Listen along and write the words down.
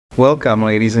Welcome,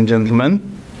 ladies and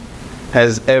gentlemen.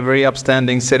 As every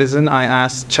upstanding citizen, I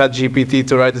asked ChatGPT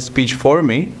to write a speech for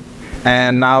me,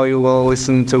 and now you will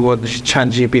listen to what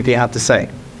ChatGPT had to say.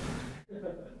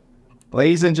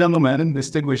 Ladies and gentlemen,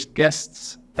 distinguished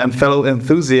guests, and fellow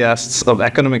enthusiasts of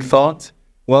economic thought,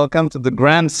 welcome to the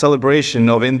grand celebration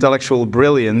of intellectual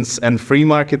brilliance and free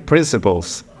market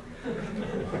principles.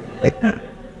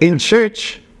 In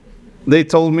church, they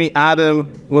told me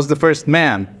Adam was the first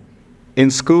man. In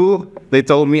school, they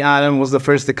told me Adam was the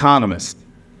first economist.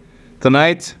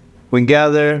 Tonight, we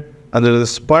gather under the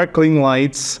sparkling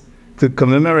lights to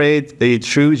commemorate the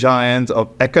true giant of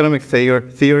economic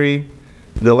theory,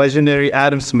 the legendary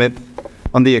Adam Smith,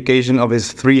 on the occasion of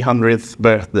his 300th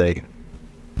birthday.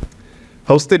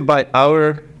 Hosted by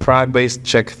our Prague-based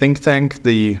Czech think tank,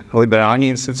 the Liberální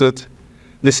Institut,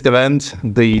 this event,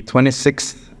 the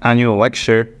 26th annual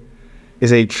lecture,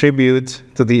 is a tribute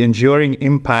to the enduring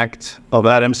impact of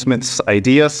Adam Smith's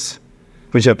ideas,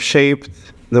 which have shaped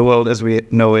the world as we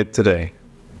know it today.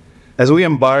 As we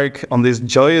embark on this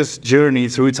joyous journey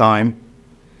through time,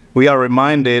 we are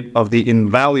reminded of the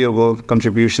invaluable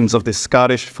contributions of this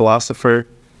Scottish philosopher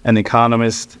and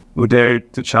economist who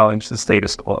dared to challenge the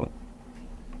status quo.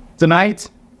 Tonight,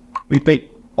 we pay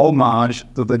homage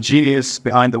to the genius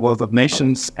behind the Wealth of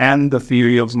Nations and the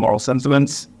theory of moral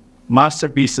sentiments,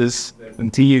 masterpieces that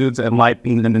continued to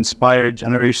enlighten and inspire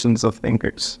generations of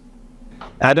thinkers.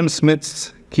 Adam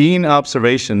Smith's keen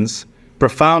observations,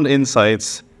 profound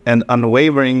insights, and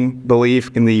unwavering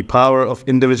belief in the power of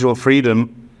individual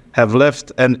freedom have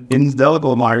left an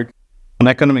indelible mark on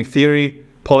economic theory,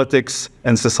 politics,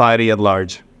 and society at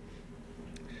large.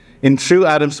 In true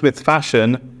Adam Smith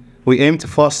fashion, we aim to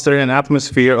foster an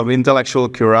atmosphere of intellectual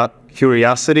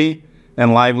curiosity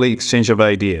and lively exchange of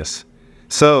ideas.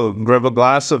 So, grab a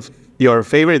glass of your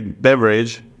favorite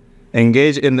beverage,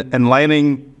 engage in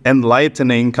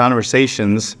enlightening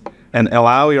conversations, and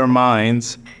allow your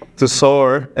minds to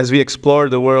soar as we explore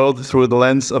the world through the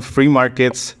lens of free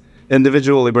markets,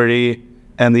 individual liberty,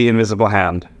 and the invisible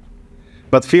hand.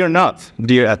 But fear not,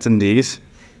 dear attendees,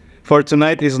 for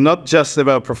tonight is not just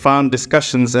about profound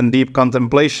discussions and deep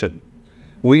contemplation.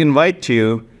 We invite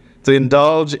you to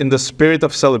indulge in the spirit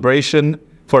of celebration,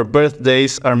 for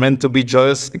birthdays are meant to be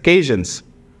joyous occasions.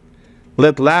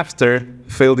 Let laughter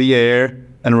fill the air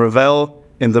and revel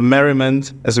in the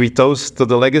merriment as we toast to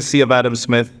the legacy of Adam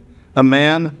Smith, a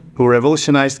man who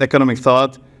revolutionized economic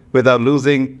thought without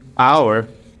losing our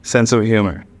sense of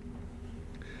humor.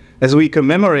 As we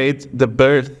commemorate the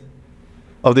birth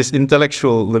of this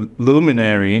intellectual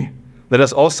luminary, let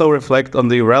us also reflect on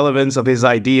the relevance of his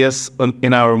ideas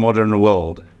in our modern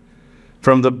world.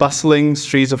 From the bustling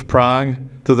streets of Prague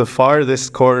to the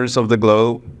farthest corners of the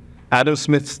globe, Adam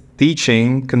Smith's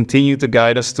teaching continued to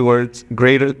guide us towards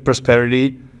greater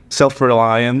prosperity,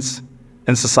 self-reliance,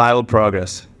 and societal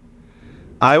progress.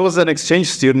 I was an exchange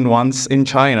student once in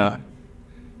China.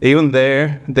 Even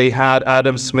there, they had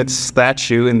Adam Smith's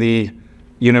statue in the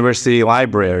university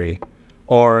library,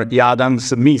 or Adam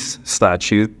Smith's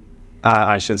statue,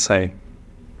 I should say.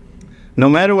 No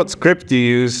matter what script you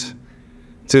use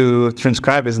to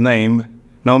transcribe his name,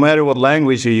 no matter what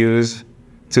language you use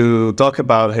to talk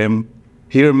about him,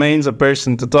 he remains a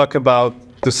person to talk about,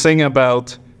 to sing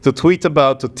about, to tweet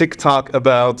about, to TikTok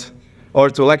about, or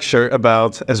to lecture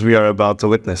about, as we are about to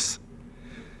witness.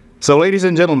 So, ladies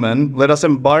and gentlemen, let us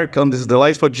embark on this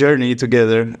delightful journey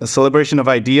together, a celebration of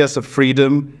ideas of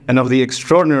freedom and of the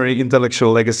extraordinary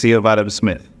intellectual legacy of Adam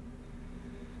Smith.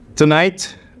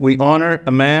 Tonight, we honor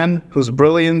a man whose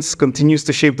brilliance continues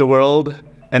to shape the world,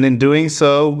 and in doing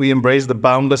so, we embrace the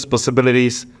boundless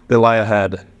possibilities that lie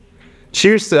ahead.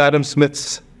 Cheers to Adam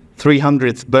Smith's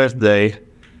 300th birthday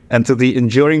and to the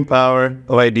enduring power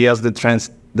of ideas that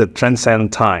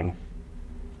transcend time.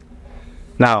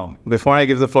 Now, before I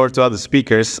give the floor to other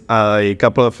speakers, a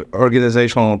couple of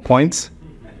organizational points.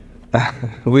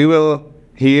 We will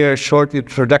hear short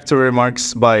introductory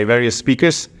remarks by various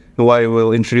speakers, who I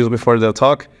will introduce before the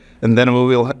talk, and then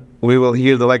we will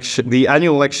hear the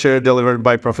annual lecture delivered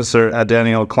by Professor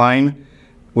Daniel Klein,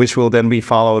 which will then be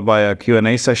followed by a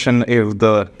Q&A session if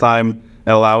the time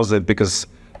allows it, because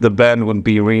the band would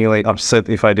be really upset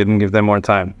if I didn't give them more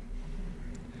time.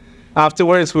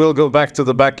 Afterwards, we'll go back to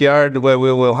the backyard where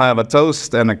we will have a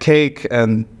toast and a cake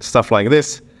and stuff like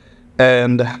this,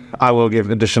 and I will give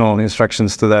additional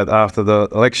instructions to that after the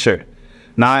lecture.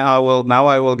 Now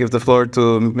I will give the floor to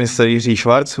Mr. Jiří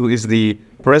Schwarz, who is the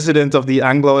president of the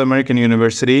Anglo-American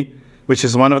University, which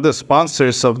is one of the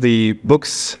sponsors of the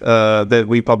books that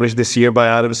we published this year by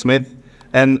Adam Smith.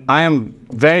 And I am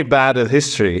very bad at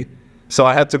history, so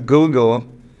I had to Google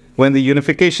when the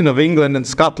unification of England and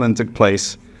Scotland took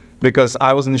place, because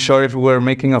I wasn't sure if we were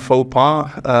making a faux pas,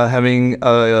 having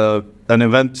an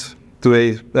event to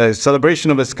a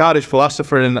celebration of a Scottish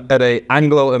philosopher at an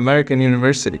Anglo-American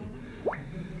university.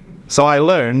 So I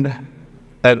learned,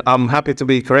 and I'm happy to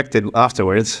be corrected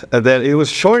afterwards, that it was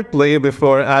shortly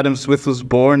before Adam Smith was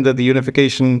born that the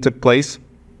unification took place.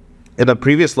 And a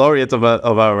previous laureate of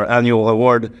our annual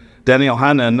award, Daniel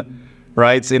Hannan,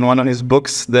 writes in one of his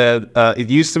books that it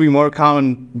used to be more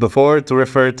common before to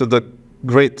refer to the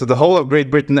whole of Great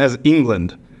Britain as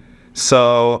England.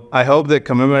 So I hope that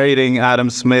commemorating Adam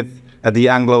Smith at the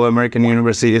Anglo-American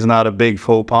University is not a big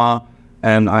faux pas,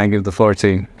 and I give the floor to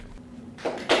you.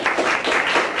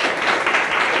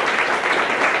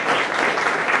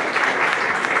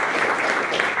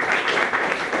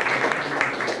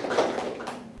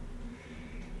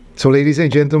 So, ladies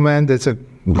and gentlemen, it's a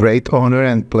great honor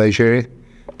and pleasure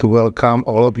to welcome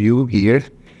all of you here.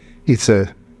 It's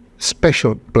a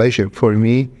special pleasure for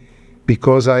me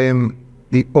because I am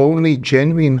the only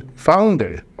genuine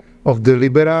founder of the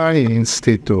Liberální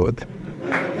Institute.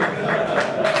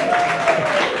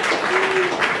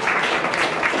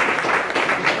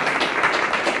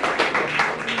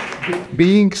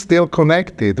 Being still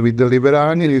connected with the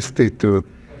Liberální Institute,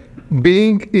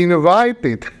 being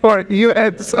invited for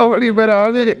events of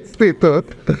Liberální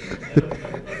Institute.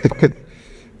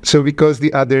 So because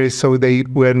the others, so they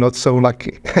were not so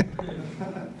lucky.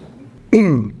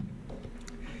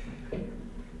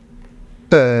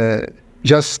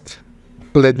 Just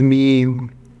let me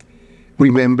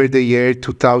remember the year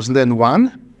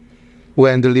 2001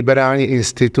 when the Liberální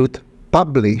Institute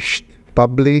published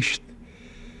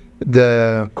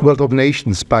the Wealth of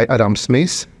Nations by Adam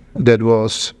Smith. That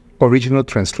was original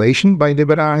translation by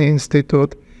Liberální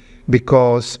Institute,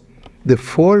 because the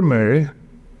former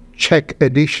Czech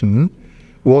edition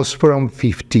was from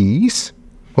 50s,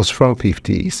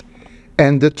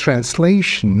 and the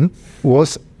translation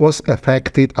was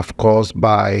affected, of course,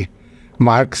 by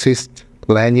Marxist,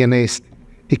 Leninist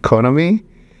economy,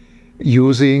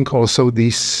 using also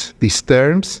these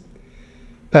terms,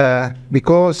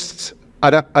 because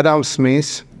Adam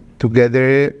Smith,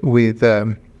 together with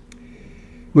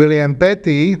William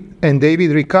Petty and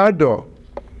David Ricardo,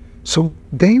 so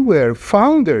they were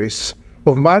founders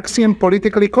of Marxian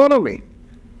political economy.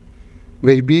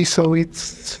 Maybe so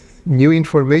it's new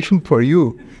information for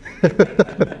you.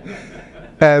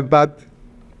 But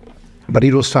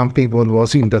it was something what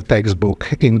was in the textbook,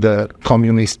 in the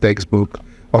communist textbook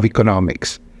of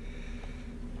economics.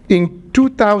 In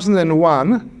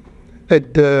 2001,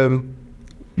 at the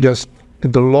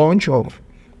launch of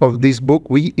this book,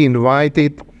 we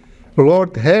invited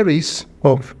Lord Harris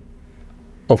of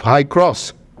High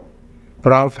Cross,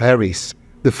 Ralph Harris,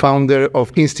 the founder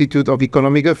of Institute of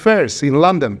Economic Affairs in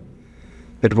London.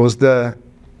 That was the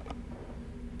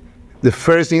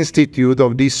first institute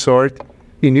of this sort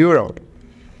in Europe.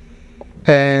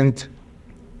 And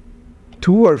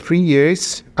 2 or 3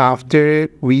 years after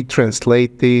we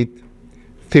translated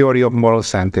Theory of Moral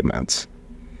Sentiments,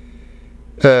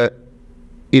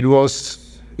 it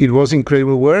was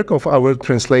incredible work of our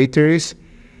translators,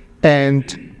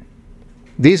 and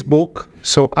this book,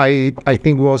 so I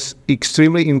think, was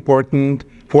extremely important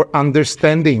for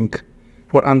understanding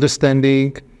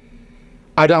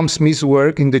Adam Smith's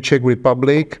work in the Czech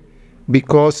Republic,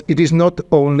 because it is not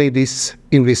only this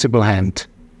invisible hand.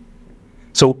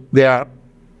 So there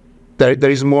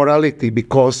is morality,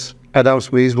 because Adam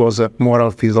Smith was a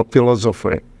moral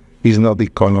philosopher. He's not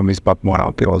economist, but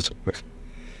moral philosopher.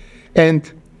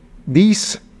 And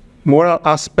these moral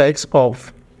aspects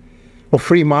of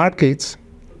free markets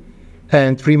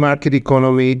and free market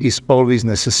economy is always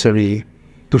necessary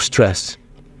to stress.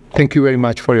 Thank you very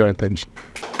much for your attention.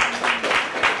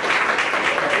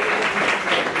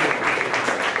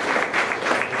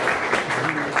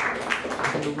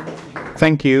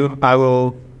 Thank you. I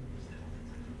will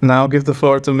now give the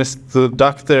floor to Mr.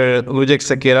 Dr. Luděk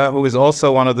Sekyra, who is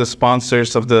also one of the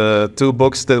sponsors of the 2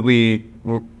 books that we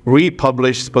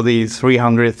republished for the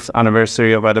 300th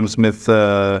anniversary of Adam Smith's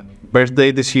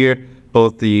birthday this year.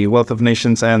 Both the Wealth of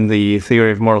Nations and the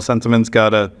Theory of Moral Sentiments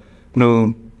got a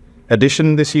new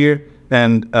edition this year,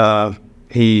 and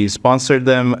he sponsored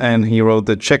them, and he wrote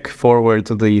the Czech foreword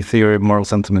to the Theory of Moral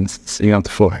Sentiments. You have the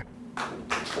floor.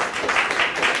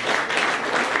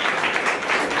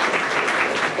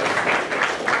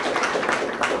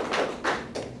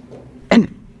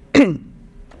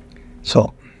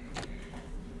 So,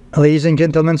 ladies and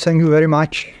gentlemen, thank you very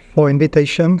much for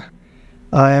invitation.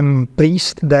 I am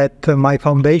pleased that my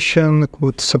foundation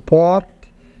could support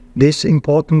this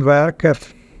important work.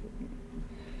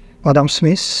 Adam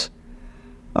Smith.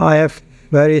 I have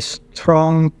very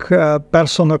strong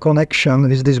personal connection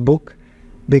with this book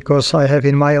because I have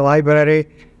in my library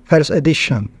first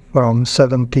edition from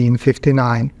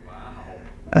 1759.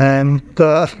 And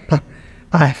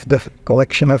I have the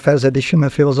collection of first edition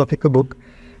of philosophical book.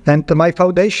 And my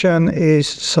foundation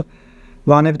is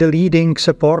one of the leading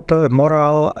supporters of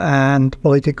moral and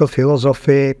political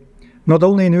philosophy, not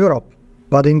only in Europe,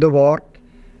 but in the world.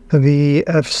 We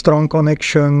have strong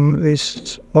connection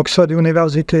with Oxford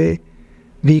University.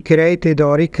 We created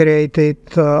or recreated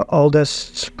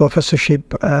oldest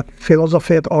professorship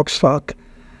philosophy at Oxford,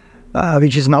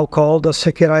 which is now called the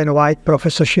Sekyra and White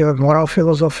Professorship of Moral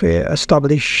Philosophy,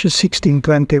 established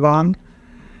 1621.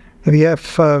 We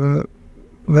have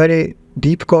very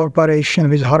deep cooperation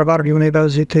with Harvard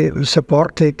University. We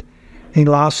supported in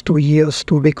last 2 years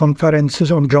 2 big conferences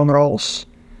on John Rawls.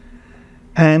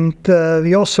 And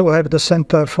we also have the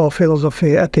Center for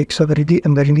Philosophy, Ethics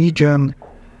and Religion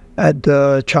at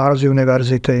the Schwarz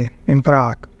University in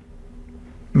Prague.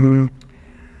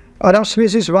 Adam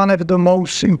Smith is one of the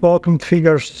most important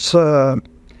figures of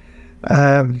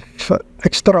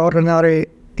extraordinary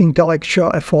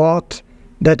intellectual effort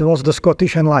that was the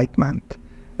Scottish Enlightenment.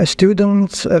 A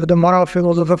student of the moral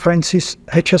philosopher Francis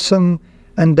Hutcheson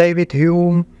and David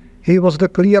Hume, he was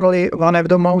clearly one of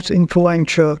the most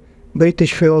influential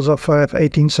British philosophers of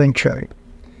 18th century.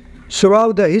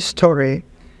 Throughout the history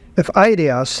of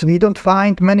ideas, we don't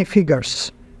find many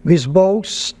figures with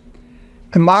both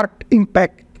a marked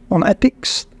impact on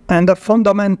ethics and a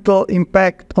fundamental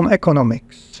impact on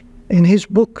economics. In his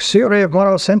book, Theory of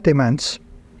Moral Sentiments,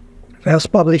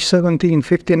 first published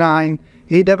 1759,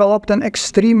 he developed an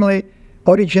extremely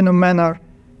original manner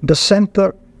the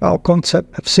center or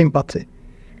concept of sympathy,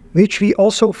 which we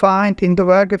also find in the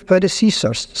work of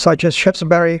predecessors such as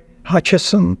Shaftesbury,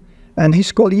 Hutcheson, and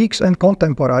his colleagues and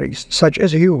contemporaries such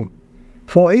as Hume.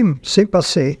 For him,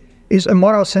 sympathy is a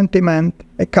moral sentiment,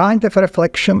 a kind of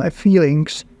reflection of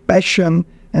feelings, passion,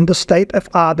 and the state of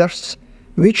others,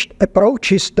 which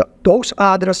approaches those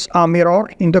others are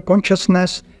mirrored in the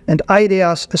consciousness and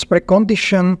ideas as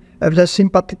precondition of the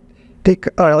sympathetic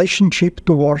relationship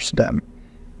towards them.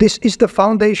 This is the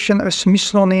foundation of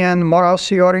Smithsonian moral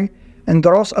theory and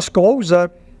draws us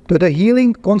closer to the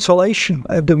healing consolation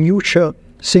of the mutual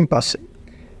sympathy.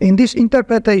 In this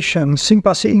interpretation,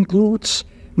 sympathy includes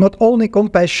not only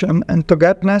compassion and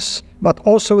togetherness, but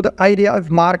also the idea of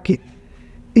market,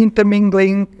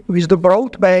 intermingling with the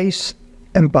broad-based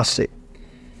empathy.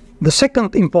 The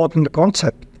second important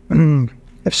concept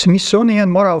of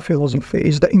Smithsonian moral philosophy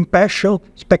is the impartial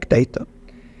spectator.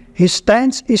 His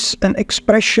stance is an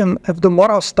expression of the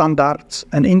moral standards,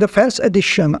 and in the first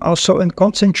edition also in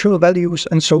consensual values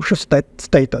and social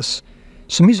status.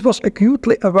 Smith was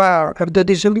acutely aware of the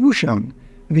disillusion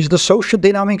with the social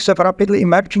dynamics of rapidly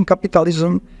emerging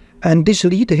capitalism, and this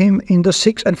led him in the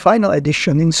sixth and final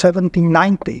edition in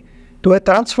 1790 to a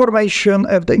transformation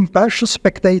of the impartial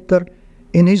spectator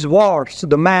in his words,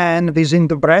 the man within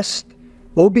the breast,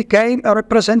 who became a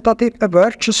representative of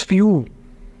virtuous view.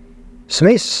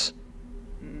 Smith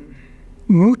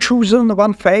knew chosen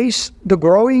one face the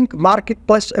growing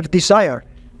marketplace of desire,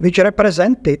 which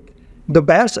represented the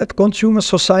birth of consumer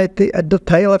society at the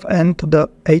tail end of the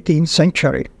 18th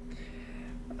century.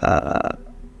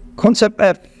 Concept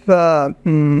of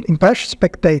impartial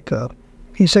spectator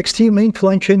is extremely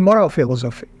influential in moral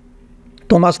philosophy.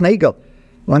 Thomas Nagel,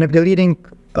 one of the leading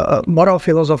moral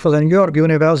philosophers at New York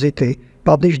University,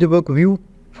 published the book View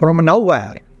from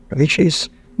Nowhere, which is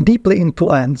deeply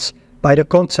influenced by the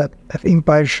concept of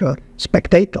impartial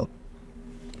spectator.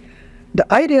 The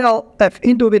ideal of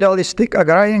individualistic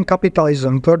agrarian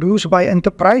capitalism produced by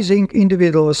enterprising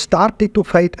individuals started to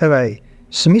fade away.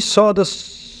 Smith saw the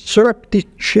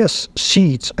surreptitious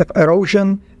seeds of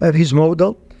erosion of his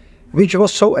model, which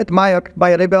was so admired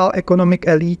by liberal economic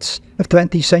elites of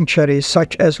 20th century,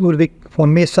 such as Ludwig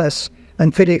von Mises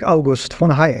and Friedrich August von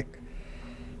Hayek.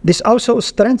 This also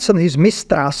strengthened his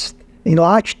mistrust in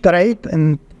large trade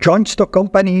and joint stock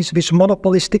companies with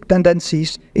monopolistic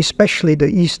tendencies, especially the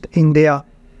East India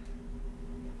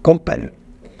Company.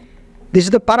 This is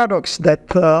the paradox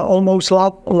that almost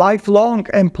lifelong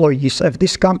employees of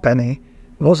this company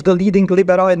was the leading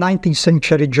liberal in 19th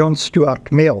century John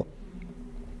Stuart Mill.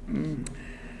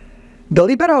 The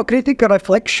liberal critical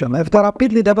reflection of the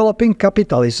rapidly developing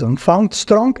capitalism found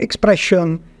strong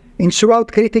expression in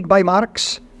throughout critique by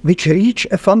Marx, which reached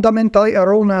a fundamentally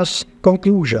erroneous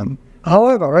conclusion.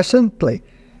 However, recently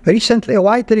a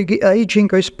wide-ranging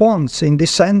response in this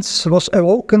sense was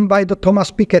awoken by the Thomas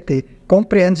Piketty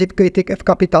comprehensive critique of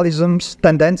capitalism's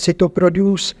tendency to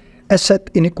produce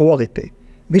asset inequality.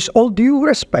 With all due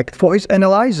respect for his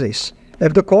analysis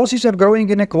of the causes of growing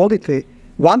inequality,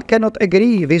 one cannot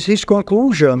agree with his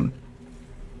conclusion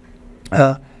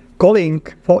calling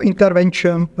for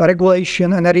intervention,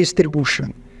 regulation, and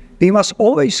redistribution. We must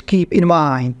always keep in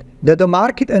mind that the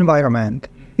market environment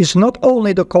is not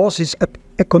only the causes of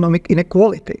economic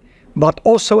inequality, but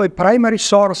also a primary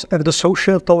source of the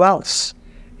social wealth.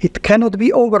 It cannot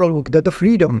be overlooked that the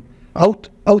freedom,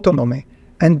 autonomy,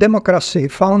 and democracy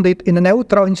founded in a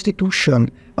neutral institution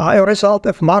are a result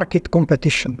of market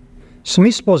competition.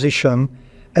 Smith's position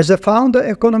as a founder of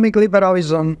economic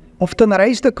liberalism often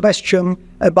raised the question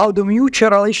about the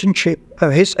mutual relationship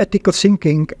of his ethical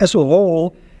thinking as a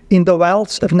whole in the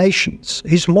wealth of nations,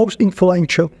 his most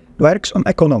influential works on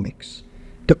economics.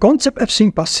 The concept of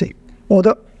sympathy or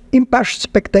the impassioned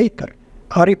spectator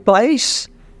are replaced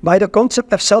by the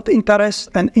concept of self-interest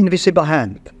and invisible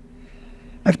hand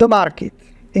of the market.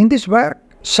 In this work,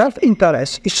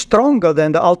 self-interest is stronger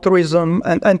than the altruism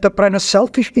and entrepreneur's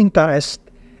selfish interest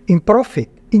in profit,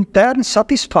 in turn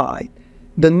satisfy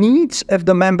the needs of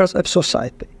the members of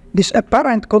society. This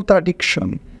apparent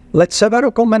contradiction led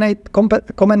several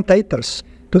commentators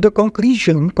to the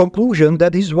conclusion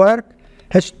that his work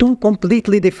has two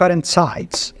completely different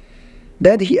sides,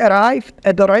 that he arrived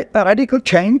at a radical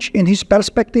change in his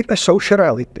perspective of social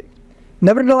reality.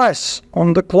 Nevertheless,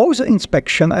 on the closer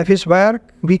inspection of his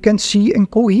work, we can see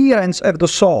incoherence of the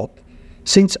thought,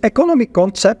 since economic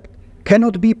concept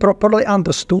cannot be properly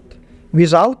understood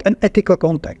without an ethical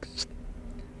context.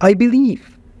 I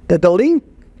believe that the link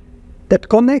that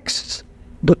connects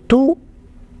the two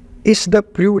is the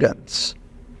prudence,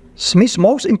 Smith's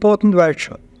most important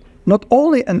virtue, not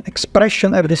only an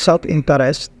expression of the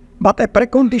self-interest, but a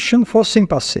precondition for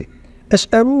sympathy. As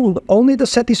a rule, only the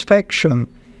satisfaction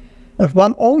of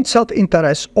one's own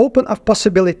self-interest opens up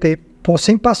possibility for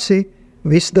sympathy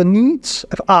with the needs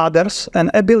of others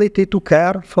and ability to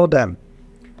care for them.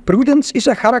 Prudence is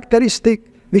a characteristic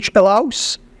which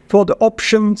allows for the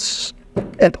options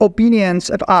and opinions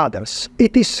of others.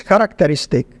 It is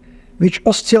characteristic which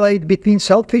oscillate between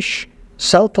selfish,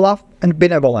 self-love, and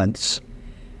benevolence,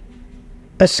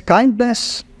 as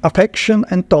kindness, affection,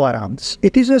 and tolerance.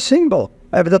 It is a symbol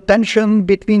of the tension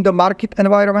between the market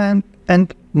environment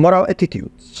and moral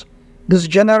attitudes. Thus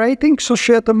generating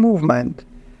societal movement,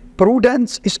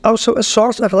 prudence is also a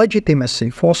source of legitimacy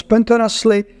for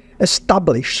spontaneously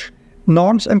established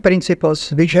norms and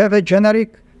principles which have a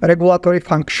generic regulatory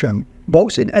function,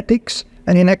 both in ethics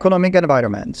and in economic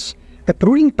environments. A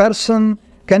prudent person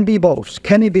can be both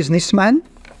canny businessman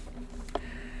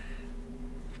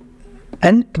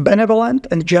and benevolent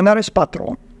and generous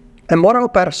patron, a moral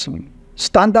person,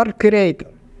 standard creator,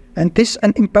 and is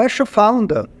an impartial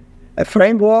founder, a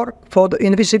framework for the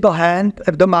invisible hand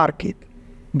of the market.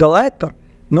 The latter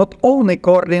not only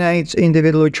coordinates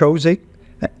individual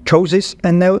choices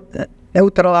and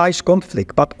neutralize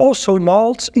conflict, but also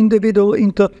molds individual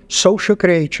into social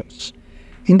creatures.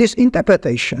 In this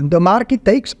interpretation, the market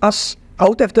takes us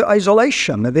out of the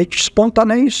isolation which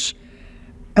spontaneous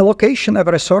allocation of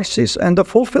resources and the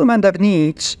fulfillment of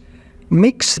needs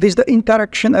mixed with the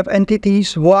interaction of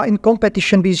entities who are in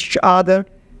competition with each other,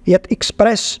 yet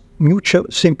express mutual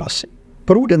sympathy.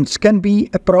 Prudence can be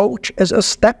approached as a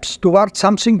steps towards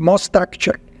something more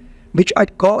structured, which I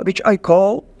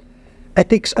call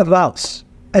ethics of wealth,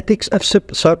 ethics of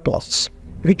surplus,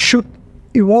 which should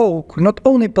evoke not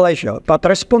only pleasure, but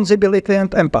responsibility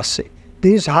and empathy.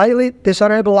 This highly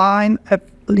desirable line of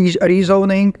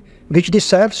reasoning which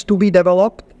deserves to be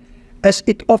developed as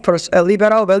it offers a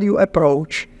liberal value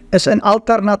approach as an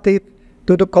alternative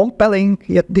to the compelling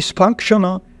yet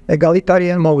dysfunctional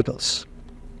egalitarian models.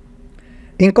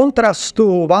 In contrast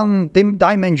to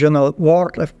one-dimensional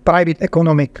world of private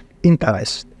economic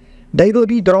interest, they will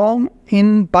be drawn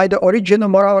in by the original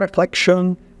moral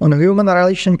reflection on human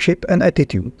relationship and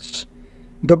attitudes.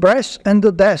 The breadth and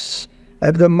the depth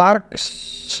of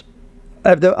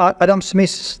the Adam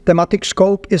Smith's thematic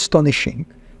scope is astonishing.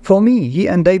 For me, he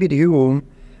and David Hume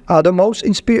are the most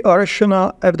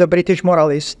inspirational of the British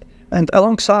moralists, and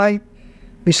alongside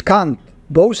with Kant,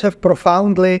 both have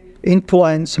profoundly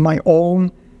influenced my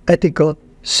own ethical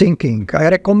thinking. I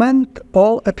recommend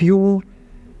all of you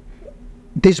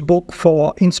this book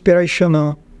for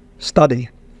inspirational study.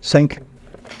 Thank you.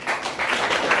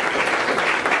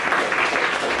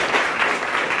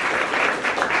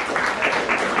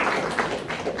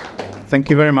 Thank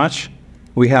you very much.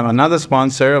 We have another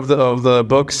sponsor of the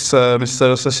books, Mr.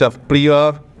 Rostislav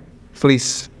Plíva.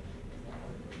 Please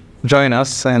join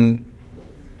us and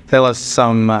tell us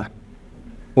some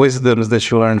wisdoms that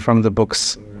you learned from the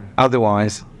books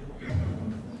otherwise.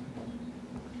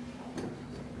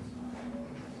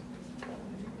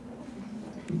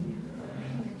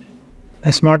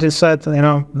 as Martin said,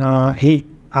 he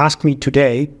asked me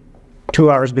today, 2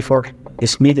 hours before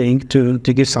his meeting, to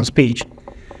give some speech,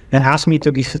 and asked me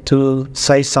to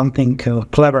say something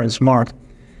clever and smart.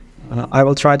 I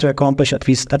will try to accomplish at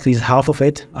least half of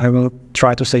it. I will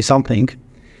try to say something.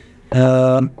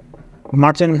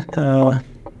 Martin,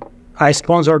 I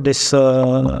sponsored this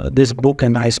book,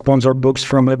 and I sponsor books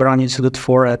from Liberální Institute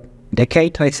for a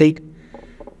decade, I think.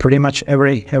 Pretty much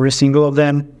every single of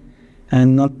them,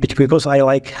 and not because I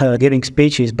like giving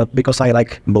speeches, but because I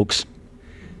like books.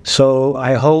 So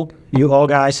I hope you all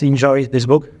guys enjoy this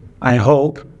book. I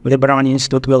hope Liberální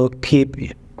Institute will keep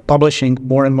publishing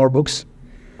more and more books.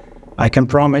 I can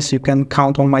promise you can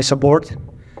count on my support,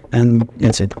 and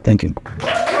that's it. Thank you.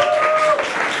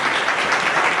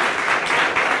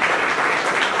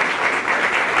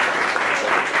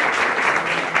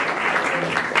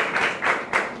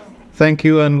 Thank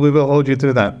you, and we will hold you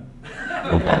to that.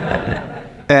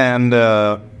 And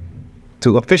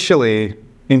to officially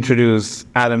introduce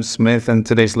Adam Smith and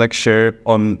today's lecture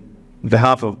on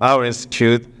behalf of our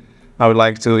institute, I would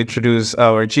like to introduce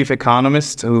our chief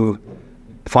economist, who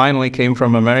finally came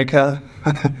from America,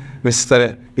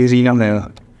 Mr. Jiří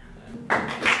Nohejl.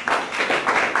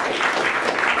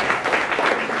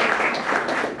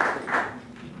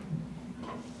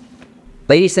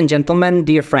 Ladies and gentlemen,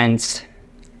 dear friends,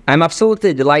 I'm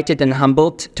absolutely delighted and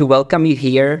humbled to welcome you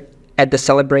here at the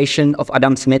celebration of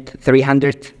Adam Smith's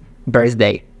 300th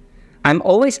birthday. I'm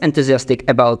always enthusiastic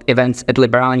about events at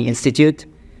Liberální Institute,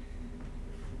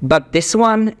 but this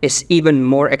one is even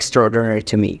more extraordinary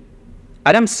to me.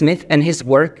 Adam Smith and his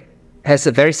work has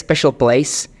a very special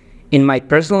place in my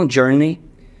personal journey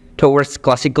towards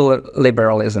classical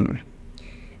liberalism,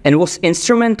 and was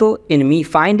instrumental in me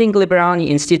finding Liberální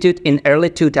Institute in early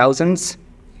 2000s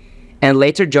and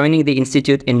later joining the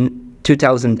Institute in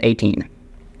 2018.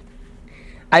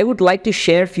 I would like to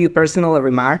share a few personal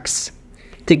remarks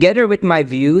together with my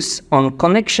views on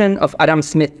connection of Adam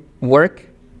Smith's work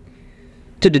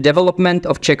to the development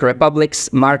of Czech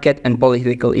Republic's market and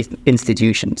political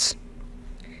institutions.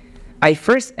 I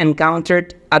first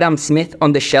encountered Adam Smith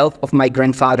on the shelf of my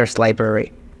grandfather's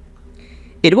library.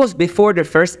 It was before the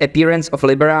first appearance of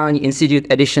Liberální Institute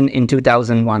edition in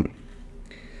 2001.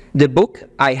 The book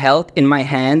I held in my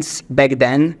hands back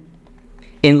then,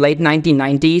 in late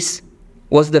 1990s,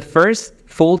 was the first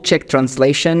full Czech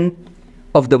translation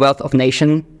of The Wealth of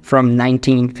Nations from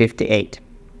 1958.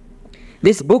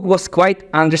 This book was quite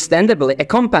understandably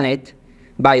accompanied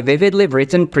by a vividly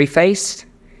written preface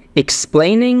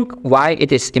explaining why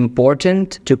it is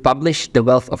important to publish The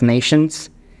Wealth of Nations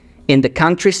in the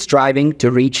country striving to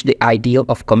reach the ideal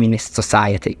of communist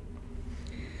society.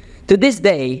 To this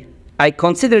day, I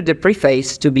consider the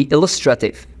preface to be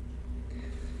illustrative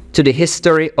to the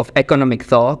history of economic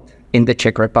thought in the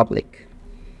Czech Republic.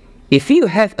 If you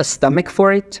have a stomach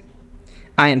for it,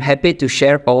 I am happy to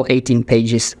share all 18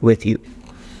 pages with you.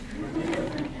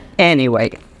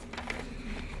 Anyway,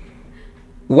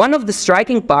 one of the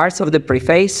striking parts of the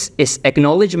preface is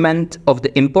acknowledgement of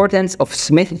the importance of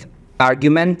Smith's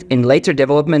argument in later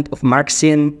development of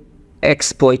Marxian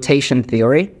exploitation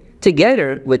theory,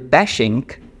 together with bashing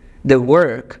the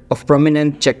work of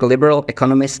prominent Czech liberal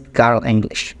economist Karl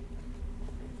English.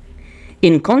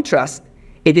 In contrast,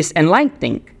 it is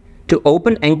enlightening to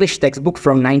open English textbook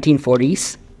from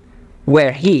 1940s,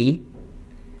 where he,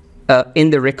 in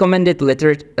the recommended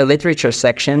literature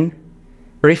section,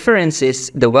 references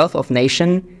The Wealth of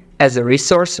Nations as a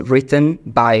resource written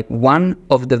by one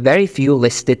of the very few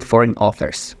listed foreign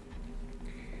authors.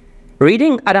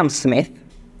 Reading Adam Smith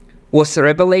was a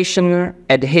revelation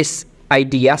at his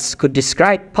ideas could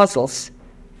describe puzzles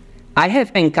I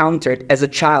have encountered as a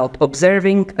child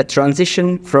observing a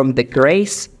transition from the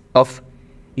grace of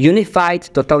unified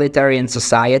totalitarian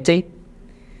society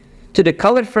to the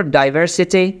colorful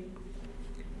diversity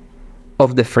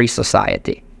of the free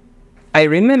society. I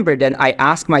remember that I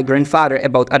asked my grandfather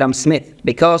about Adam Smith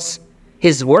because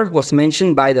his work was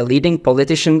mentioned by the leading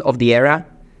politician of the era,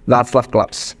 Václav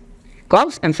Klaus.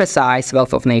 Klaus emphasized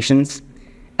Wealth of Nations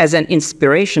as an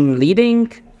inspiration leading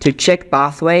to Czech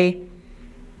pathway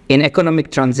in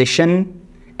economic transition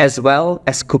as well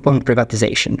as coupon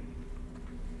privatization.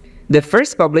 The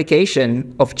first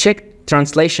publication of Czech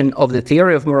translation of the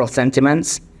Theory of Moral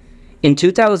Sentiments in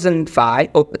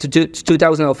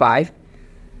 2005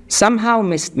 somehow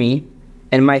missed me,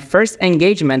 and my first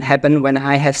engagement happened when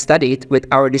I have studied with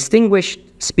our distinguished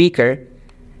speaker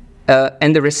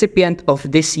and the recipient of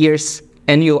this year's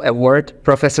annual award,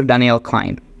 Professor Daniel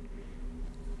Klein,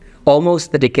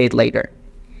 almost a decade later.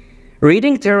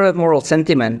 Reading Theory of Moral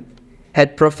Sentiment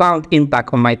had profound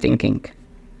impact on my thinking.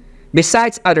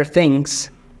 Besides other things,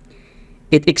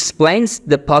 it explains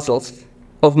the puzzles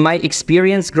of my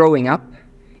experience growing up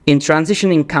in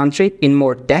transitioning country in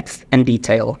more depth and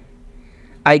detail.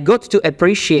 I got to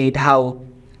appreciate how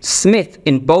Smith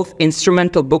in both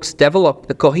instrumental books developed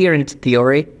a coherent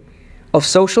theory of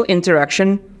social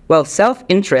interaction, while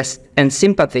self-interest and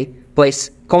sympathy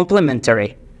plays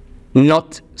complementary,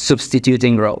 not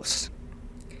substituting roles.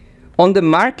 On the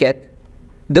market,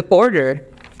 the order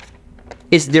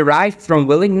is derived from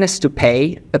willingness to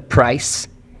pay a price,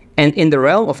 and in the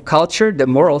realm of culture, the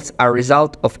morals are a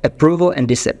result of approval and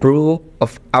disapproval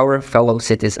of our fellow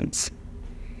citizens.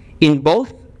 In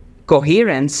both,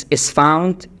 coherence is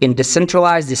found in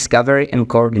decentralized discovery and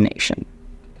coordination.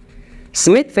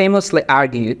 Smith famously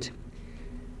argued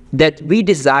that we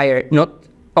desire not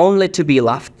only to be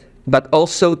loved, but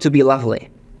also to be lovely.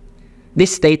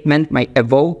 This statement might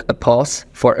evoke a pause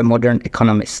for a modern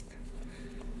economist.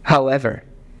 However,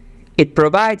 it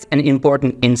provides an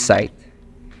important insight.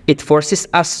 It forces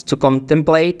us to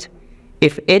contemplate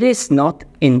if it is not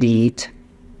indeed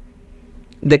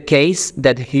the case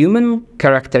that human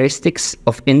characteristics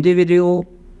of individual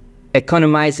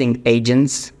economizing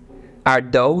agents are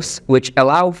those which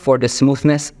allow for the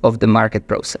smoothness of the market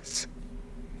process.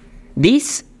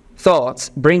 These thoughts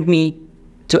bring me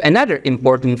to another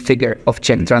important figure of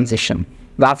Czech transition,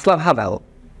 Václav Havel.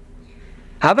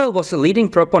 Havel was a leading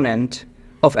proponent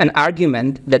of an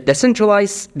argument that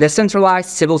decentralized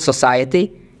civil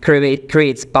society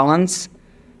creates balance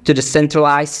to the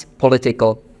centralized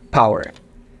political power.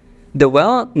 The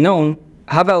well-known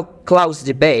Havel-Klaus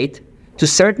debate, to a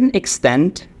certain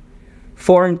extent,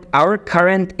 formed our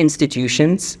current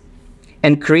institutions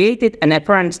and created an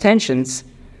apparent tensions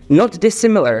not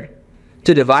dissimilar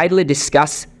to the widely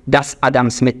discussed Das Adam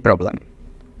Smith problem.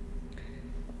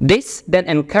 This then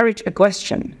encouraged a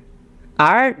question: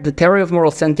 are the theory of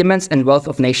moral sentiments and wealth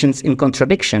of nations in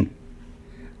contradiction?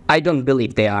 I don't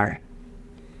believe they are.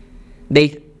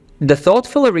 The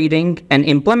thoughtful reading and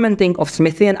implementing of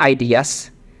Smithian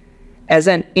ideas as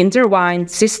an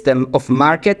intertwined system of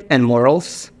market and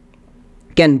morals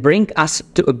can bring us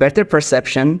to a better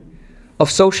perception of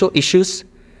social issues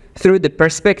through the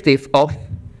perspective of,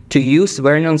 to use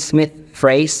Vernon Smith's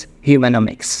phrase,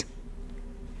 humanomics.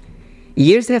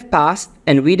 Years have passed,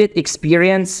 and we did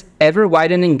experience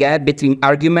ever-widening gap between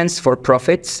arguments for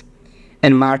profits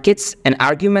and markets and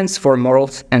arguments for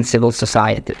morals and civil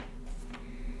society,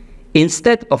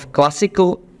 instead of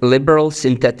classical liberal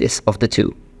synthesis of the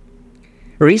two.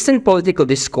 Recent political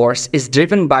discourse is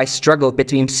driven by struggle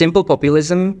between simple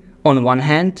populism on one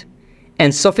hand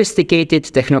and sophisticated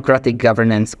technocratic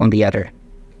governance on the other.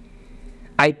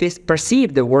 I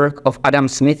perceive the work of Adam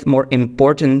Smith more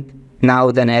important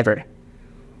now than ever.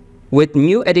 With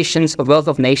new editions of Wealth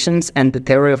of Nations and the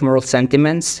Theory of Moral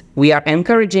Sentiments, we are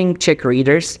encouraging Czech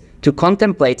readers to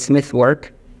contemplate Smith's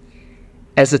work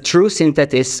as a true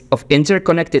synthesis of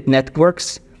interconnected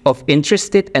networks of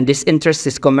interested and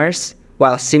disinterested commerce,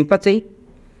 where sympathy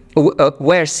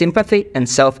and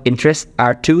self-interest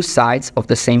are two sides of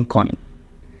the same coin,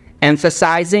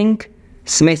 emphasizing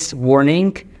Smith's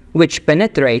warning, which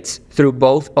penetrates through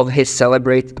both of his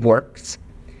celebrated works,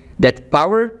 that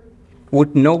power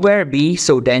would nowhere be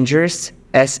so dangerous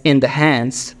as in the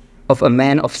hands of a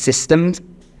man of systems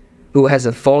who has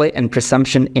a folly and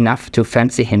presumption enough to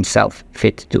fancy himself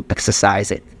fit to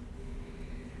exercise it.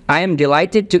 I am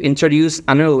delighted to introduce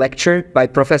annual lecture by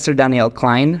Professor Daniel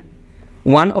Klein,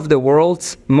 one of the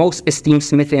world's most esteemed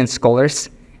Smithian scholars,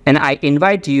 and I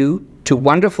invite you to a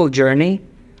wonderful journey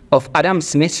of Adam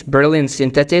Smith's brilliant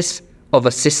synthesis of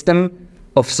a system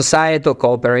of societal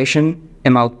cooperation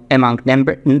among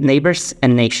neighbors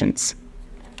and nations.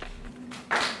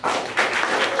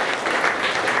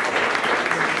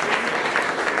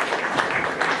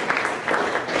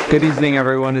 Good evening,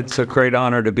 everyone. It's a great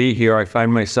honor to be here. I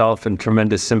find myself in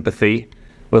tremendous sympathy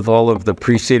with all of the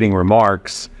preceding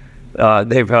remarks.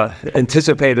 They've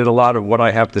anticipated a lot of what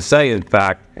I have to say, in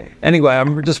fact. Anyway,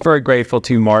 I'm just very grateful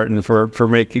to you, Martin, for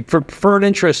an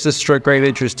interest, this great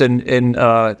interest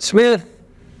in Smith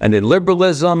and in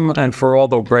liberalism, and for all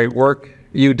the great work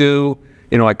you do.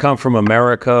 You know, I come from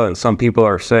America, and some people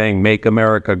are saying, make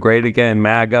America great again,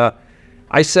 MAGA.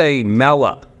 I say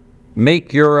MELA,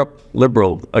 make Europe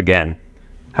liberal again.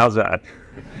 How's that?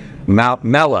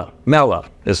 MELA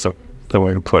is the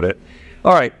way to put it.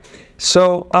 All right,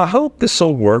 so I hope this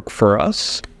will work for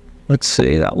us. Let's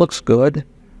see, that looks good.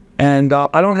 And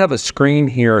I don't have a screen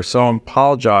here, so I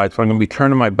apologize, but I'm going to be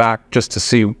turning my back just to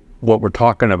see what we're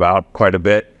talking about quite a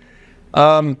bit.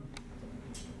 But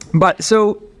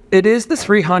so it is the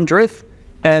 300th,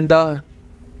 and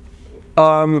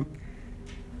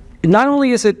not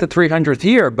only is it the 300th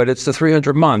year, but it's the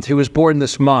 300th month. He was born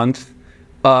this month.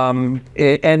 And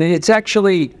it's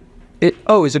actually,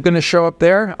 is it going to show up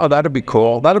there? Oh, that'd be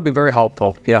cool. That'll be very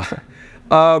helpful. Yeah.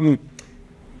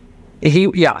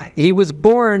 He was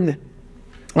born,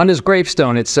 on his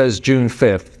gravestone, it says June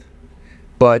 5th.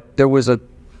 But there was a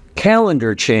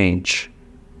calendar change,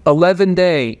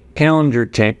 11-day calendar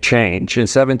change in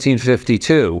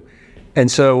 1752. And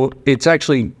so it's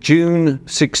actually June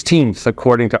 16th,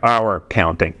 according to our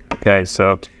counting. Okay,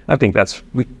 so I think that's,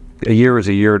 a year is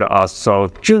a year to us. So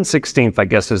June 16th, I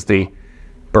guess, is the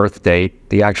birth date,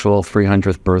 the actual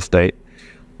 300th birth date.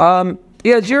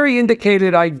 Yeah, Jerry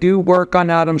indicated I do work on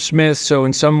Adam Smith. So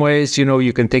in some ways, you know,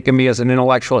 you can think of me as an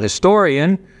intellectual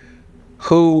historian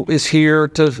who is here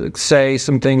to say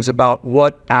some things about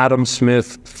what Adam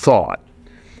Smith thought.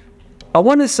 I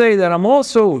want to say that I'm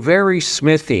also very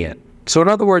Smithian. So in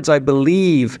other words, I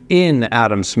believe in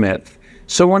Adam Smith.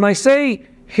 So when I say,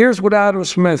 here's what Adam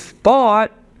Smith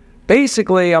thought,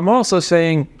 basically I'm also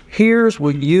saying, here's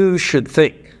what you should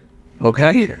think,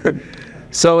 okay?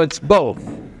 So it's both,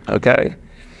 okay?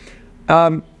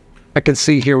 I can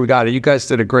see here we got it. You guys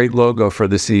did a great logo for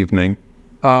this evening.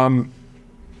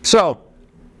 So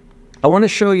I want to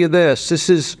show you this. This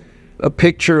is a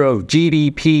picture of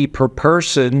GDP per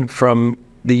person from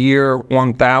the year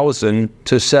 1000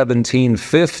 to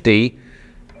 1750.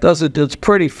 It's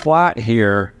pretty flat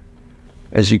here,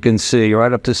 as you can see,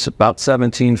 right up to about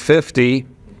 1750.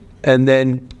 And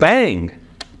then bang,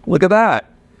 look at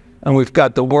that. And we've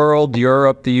got the world,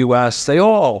 Europe, the US, they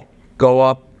all go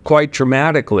up quite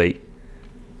dramatically.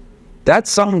 That's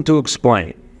something to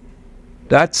explain.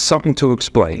 That's something to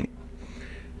explain.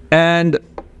 And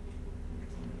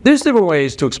there's different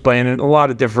ways to explain it. A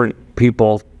lot of different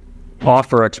people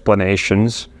offer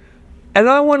explanations. And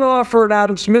I want to offer an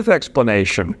Adam Smith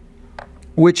explanation,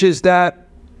 which is that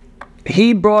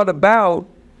he brought about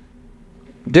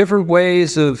different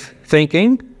ways of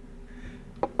thinking,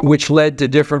 which led to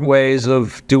different ways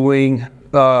of doing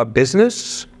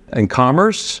business and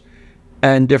commerce,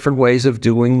 and different ways of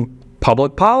doing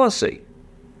public policy.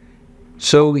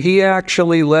 So he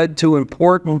actually led to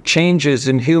important changes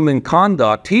in human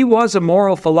conduct. He was a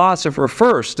moral philosopher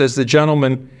first, as the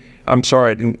gentleman, I'm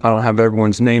sorry, I don't have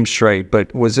everyone's name straight,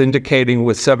 but was indicating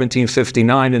with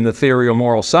 1759 in the Theory of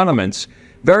Moral Sentiments,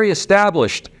 very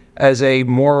established as a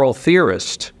moral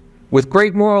theorist with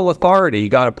great moral authority. He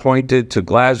got appointed to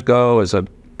Glasgow as a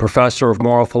professor of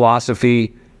moral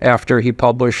philosophy after he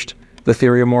published the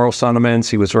Theory of Moral Sentiments.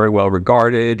 He was very well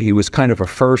regarded. He was kind of a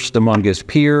first among his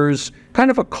peers, kind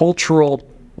of a cultural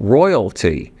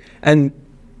royalty. And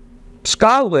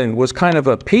Scotland was kind of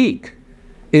a peak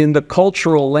in the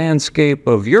cultural landscape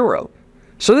of Europe.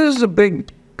 So this is a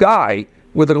big guy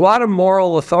with a lot of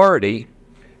moral authority.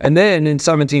 And then in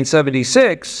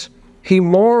 1776, he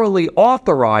morally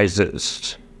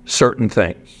authorizes certain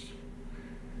things.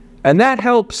 And that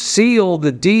helps seal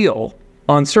the deal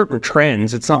on certain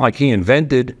trends. It's not like he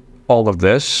invented all of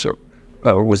this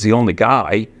or was the only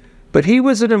guy, but he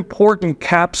was an important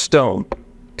capstone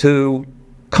to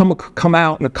come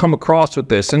out and come across with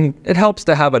this. And it helps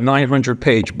to have a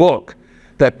 900-page book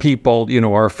that people, you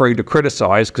know, are afraid to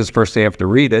criticize because first they have to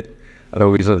read it.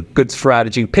 Always a good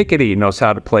strategy. Piketty knows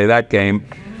how to play that game.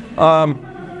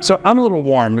 So I'm a little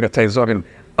warm. I'm going to tell you something.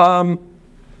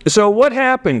 So what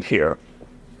happened here?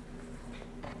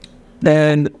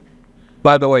 And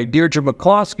by the way, Deirdre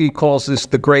McCloskey calls this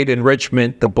the great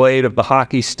enrichment, the blade of the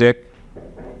hockey stick.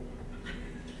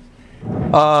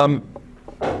 Oh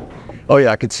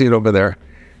yeah, I can see it over there.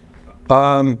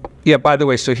 Yeah, by the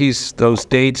way, so those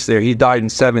dates there, he died in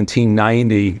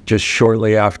 1790, just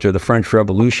shortly after the French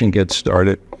Revolution gets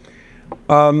started.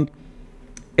 And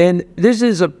this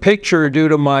is a picture due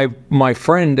to my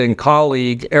friend and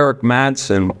colleague, Eric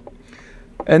Madsen.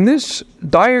 And this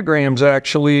diagram's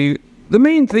actually the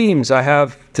main themes I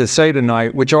have to say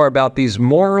tonight, which are about these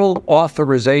moral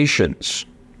authorizations.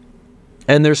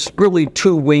 And there's really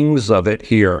two wings of it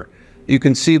here. You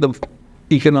can see the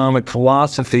economic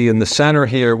philosophy in the center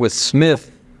here with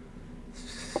Smith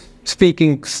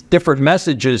speaking different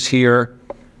messages here.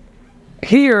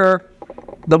 Here,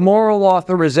 the moral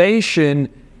authorization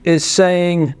is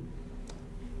saying,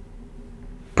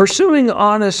 pursuing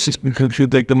honest... Could you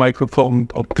take the microphone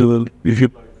up to the... If you...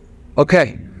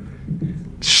 Okay.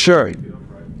 Sure.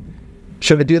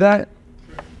 Should I do that?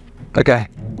 Okay.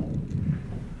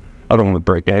 I don't want to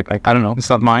break anything. I don't know. It's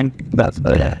not mine. That's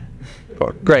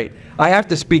great. I have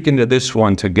to speak into this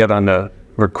one to get on the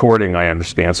recording, I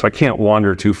understand, so I can't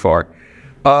wander too far.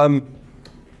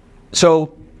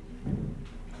 So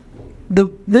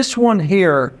this one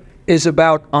here is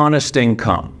about honest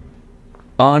income.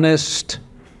 honest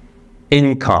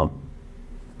income,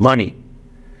 money,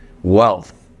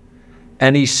 wealth.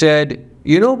 And he said,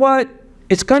 you know what?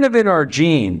 It's kind of in our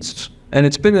genes, and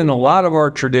it's been in a lot of our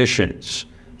traditions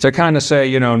to kind of say,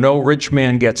 you know, no rich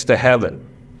man gets to heaven,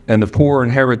 and the poor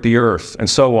inherit the earth, and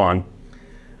so on.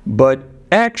 But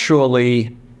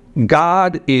actually,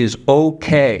 God is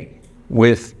okay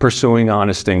with pursuing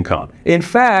honest income. In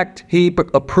fact, he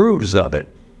approves of it,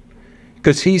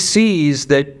 because he sees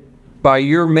that by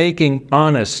your making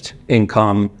honest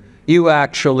income, you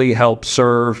actually help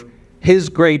serve his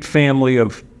great family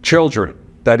of children,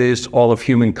 that is, all of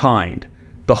humankind,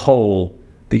 the whole,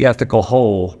 the ethical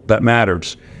whole that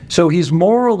matters. So he's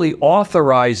morally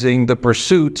authorizing the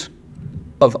pursuit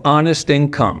of honest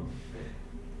income.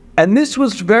 And this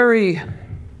was very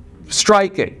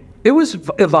striking. It was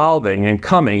evolving and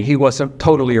coming. He wasn't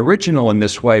totally original in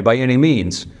this way by any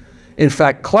means. In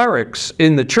fact, clerics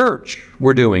in the church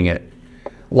were doing it,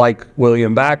 like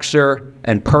William Baxter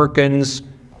and Perkins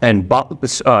and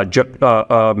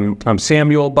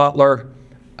Samuel Butler.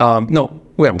 I'm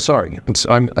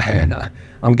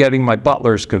getting my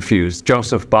butlers confused.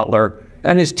 Joseph Butler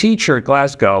and his teacher at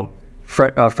Glasgow,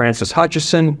 Francis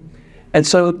Hutcheson. And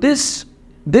so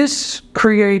this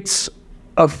creates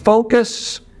a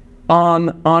focus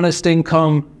on honest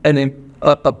income and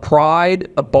a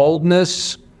pride, a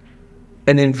boldness,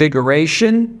 an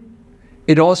invigoration.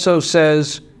 It also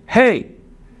says, hey,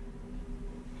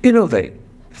 innovate.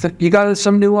 You got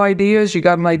some new ideas? You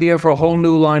got an idea for a whole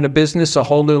new line of business, a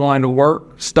whole new line of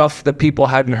work, stuff that people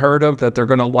hadn't heard of that they're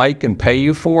going to like and pay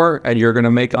you for, and you're going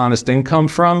to make honest income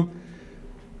from?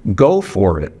 Go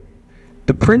for it.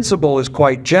 The principle is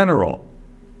quite general.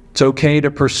 It's okay to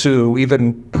pursue,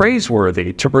 even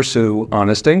praiseworthy, to pursue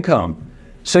honest income.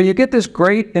 So you get this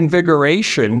great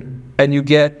invigoration, and you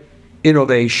get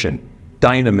innovation,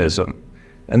 dynamism.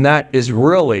 And that is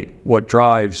really what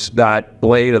drives that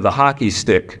blade of the hockey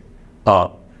stick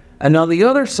up. And on the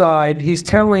other side, he's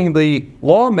telling the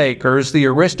lawmakers, the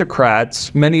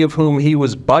aristocrats, many of whom he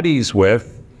was buddies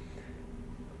with,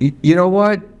 you know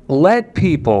what? Let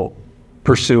people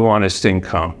pursue honest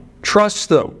income. Trust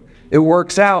them. It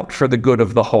works out for the good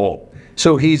of the whole.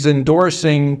 So he's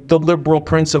endorsing the liberal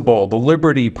principle, the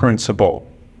liberty principle.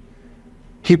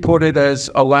 He put it as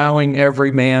allowing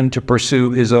every man to pursue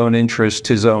his own interest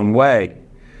his own way.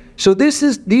 So these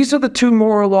are the two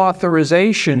moral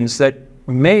authorizations that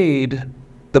made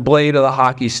the blade of the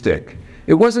hockey stick.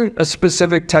 It wasn't a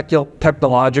specific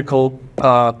technological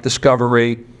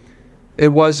discovery. It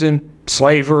wasn't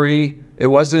slavery. It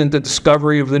wasn't the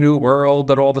discovery of the New World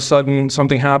that all of a sudden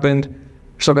something happened,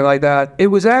 something like that. It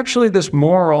was actually this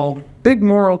big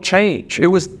moral change. It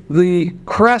was the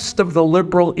crest of the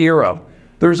liberal era.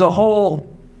 There's a whole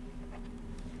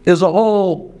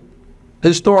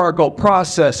historical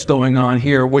process going on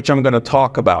here, which I'm going to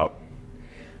talk about.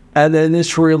 And then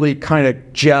this really kind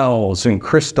of gels and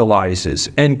crystallizes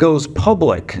and goes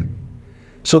public,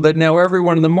 so that now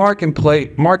everyone in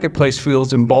the marketplace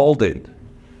feels emboldened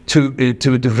to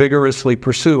vigorously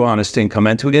pursue honest income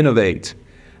and to innovate.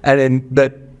 And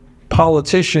that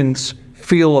politicians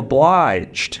feel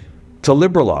obliged to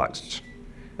liberalize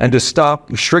and to stop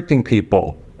restricting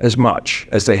people as much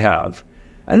as they have.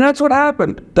 And that's what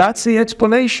happened. That's the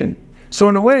explanation. So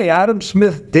in a way, Adam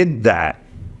Smith did that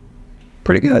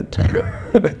pretty good.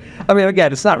 I mean,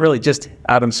 again, it's not really just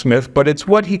Adam Smith, but it's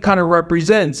what he kind of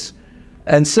represents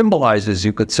and symbolizes,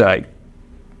 you could say.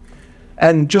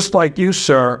 And just like you,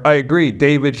 sir, I agree,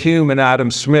 David Hume and Adam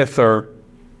Smith are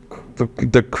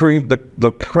the creme de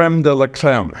la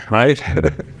creme, right?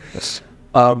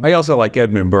 I also like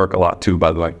Edmund Burke a lot too,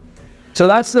 by the way. So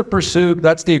that's the pursuit,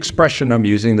 that's the expression I'm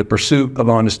using, the pursuit of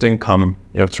honest income.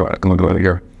 Yeah, that's right, I can look at it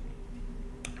here.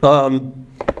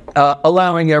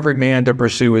 Allowing every man to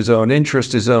pursue his own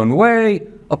interest, his own way,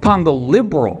 upon the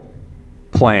liberal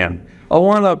plan. I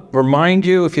want to remind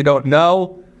you, if you don't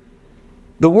know,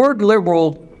 the word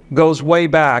liberal goes way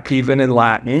back, even in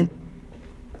Latin,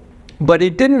 but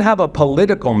it didn't have a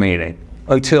political meaning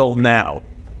until now,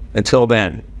 until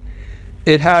then.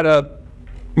 It had a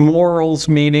morals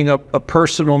meaning, a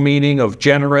personal meaning of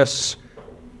generous,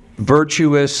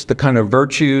 virtuous, the kind of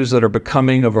virtues that are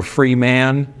becoming of a free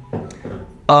man.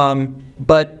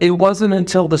 But it wasn't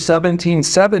until the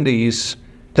 1770s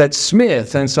that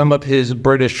Smith and some of his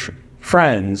British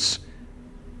friends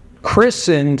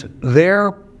christened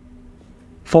their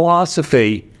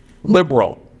philosophy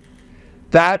liberal.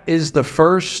 That is the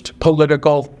first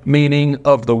political meaning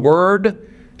of the word.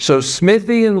 So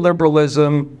Smithian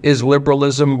liberalism is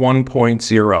liberalism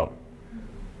 1.0.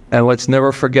 And let's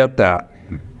never forget that.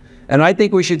 And I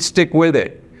think we should stick with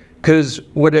it, Because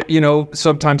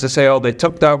sometimes they say, oh, they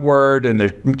took that word and they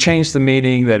changed the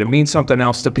meaning, that it means something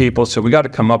else to people, so we got to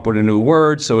come up with a new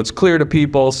word so it's clear to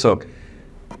people. So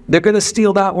they're going to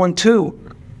steal that one too,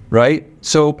 right?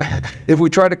 So if we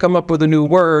try to come up with a new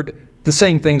word, the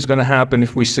same thing's going to happen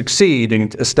if we succeed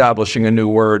in establishing a new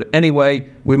word. Anyway,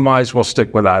 we might as well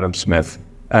stick with Adam Smith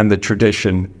and the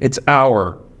tradition. It's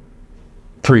our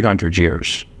 300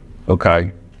 years,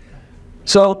 okay?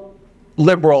 So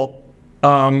liberal.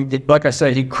 Like I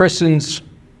said, he christens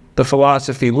the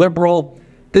philosophy liberal.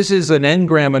 This is an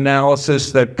n-gram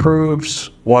analysis that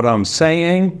proves what I'm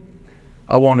saying.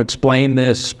 I won't explain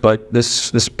this, but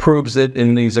this proves it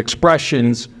in these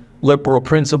expressions: liberal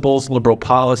principles, liberal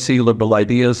policy, liberal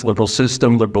ideas, liberal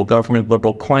system, liberal government,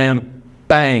 liberal clan.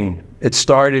 Bang! It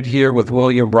started here with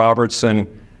William Robertson,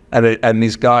 and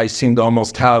these guys seem to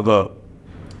almost have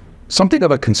something of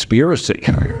a conspiracy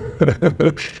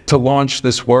to launch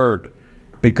this word,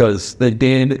 because they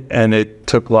did, and it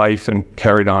took life and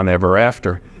carried on ever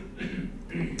after.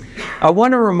 I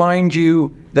want to remind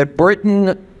you that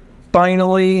Britain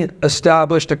finally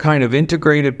established a kind of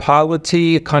integrated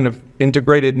polity, a kind of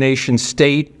integrated nation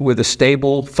state with a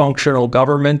stable, functional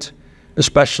government,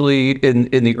 especially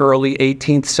in the early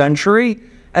 18th century.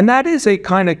 And that is a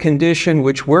kind of condition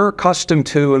which we're accustomed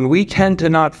to and we tend to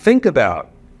not think about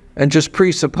and just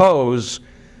presuppose.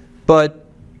 But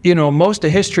most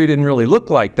of history didn't really look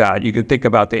like that. You could think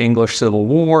about the English Civil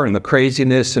War and the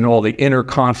craziness and all the inner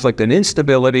conflict and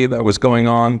instability that was going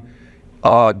on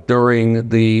during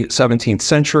the 17th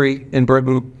century in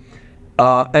Britain.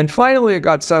 And finally, it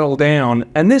got settled down.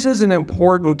 And this is an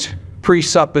important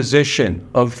presupposition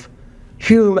of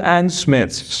Hume and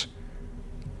Smith's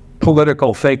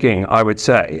political thinking, I would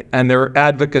say, and their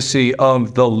advocacy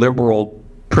of the liberal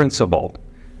principle,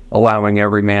 allowing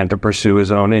every man to pursue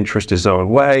his own interest his own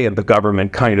way, and the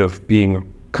government kind of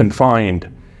being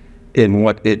confined in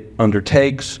what it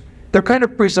undertakes. They're kind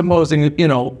of presupposing,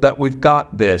 that we've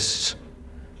got this.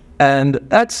 And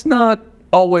that's not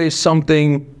always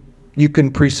something you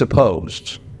can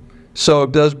presuppose. So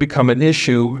it does become an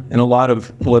issue in a lot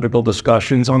of political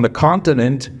discussions on the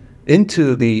continent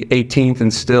into the 18th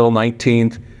and still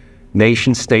 19th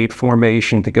nation-state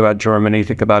formation. Think about Germany,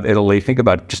 think about Italy, think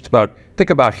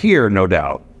about here, no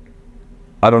doubt.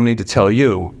 I don't need to tell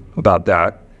you about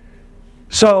that.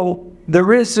 So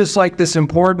there is this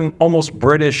important, almost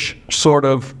British sort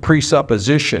of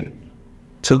presupposition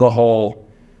to the whole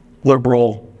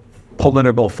liberal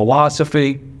political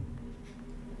philosophy.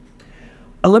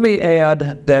 Let me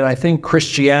add that I think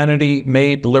Christianity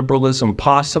made liberalism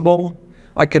possible.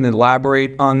 I can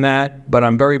elaborate on that, but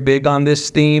I'm very big on this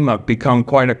theme. I've become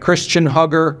quite a Christian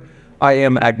hugger. I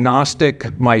am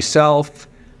agnostic myself.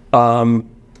 I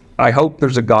hope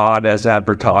there's a God as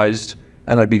advertised,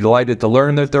 and I'd be delighted to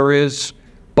learn that there is,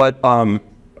 but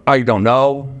I don't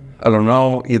know. I don't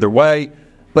know either way.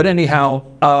 But anyhow,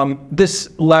 this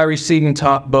Larry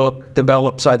Siegenthaler book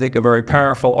develops, I think, a very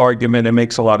powerful argument. It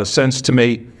makes a lot of sense to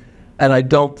me. And I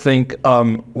don't think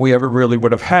we ever really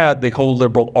would have had the whole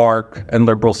liberal arc and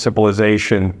liberal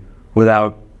civilization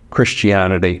without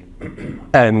Christianity.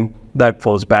 And that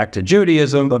flows back to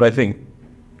Judaism, but I think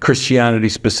Christianity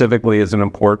specifically is an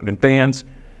important advance.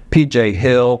 P.J.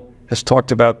 Hill has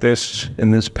talked about this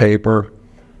in this paper.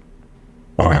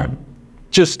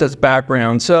 Just as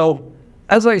background. So,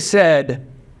 as I said,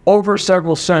 over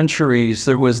several centuries,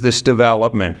 there was this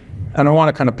development. And I want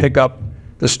to kind of pick up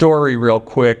the story real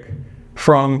quick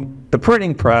from the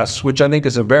printing press, which I think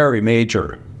is a very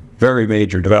major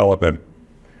development.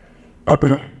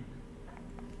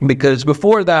 Because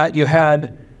before that, you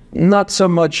had not so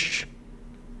much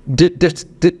difference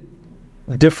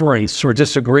or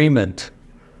disagreement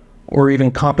or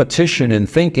even competition in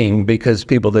thinking, because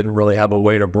people didn't really have a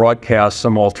way to broadcast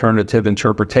some alternative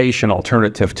interpretation,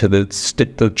 alternative to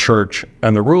the church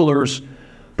and the rulers.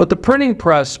 But the printing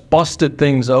press busted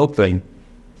things open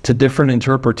to different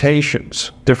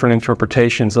interpretations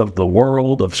of the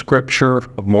world, of scripture,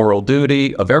 of moral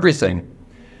duty, of everything.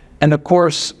 And of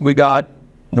course, we got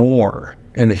war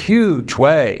in a huge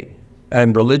way.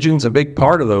 And religion's a big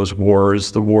part of those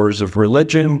wars, the wars of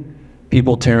religion,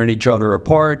 people tearing each other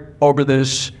apart over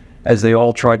this as they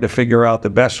all tried to figure out the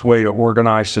best way to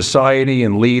organize society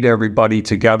and lead everybody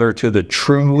together to the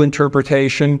true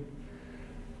interpretation.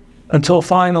 Until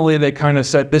finally they kind of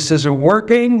said, this isn't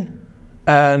working.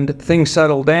 And things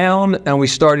settled down, and we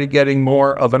started getting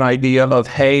more of an idea of,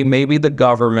 hey, maybe the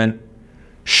government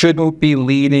shouldn't be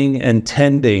leading and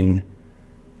tending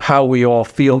how we all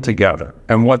feel together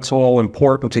and what's all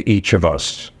important to each of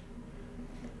us.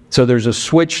 So there's a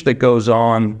switch that goes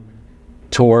on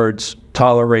towards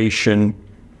toleration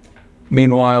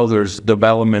Meanwhile, there's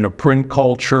development of print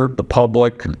culture, the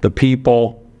public, the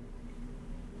people.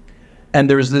 And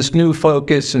there's this new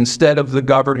focus, instead of the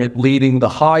government leading the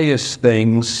highest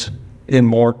things in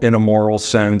a moral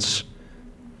sense,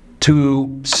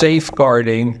 to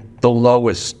safeguarding the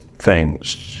lowest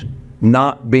things,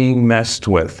 not being messed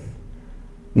with,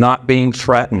 not being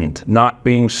threatened, not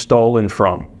being stolen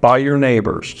from by your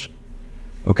neighbors,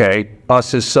 okay?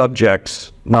 Us as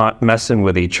subjects not messing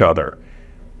with each other.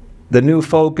 The new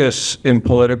focus in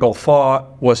political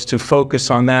thought was to focus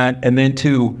on that and then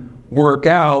to work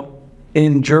out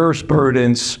in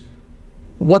jurisprudence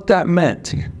what that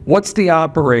meant. What's the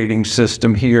operating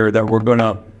system here that we're going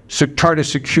to try to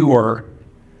secure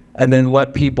and then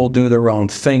let people do their own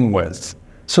thing with?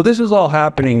 So this is all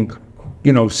happening,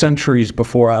 you know, centuries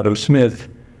before Adam Smith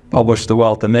published The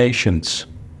Wealth of Nations.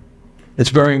 It's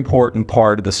a very important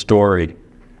part of the story.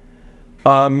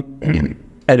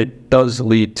 And it does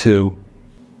lead to,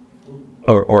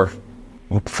 or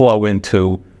flow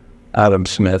into Adam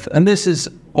Smith. And this is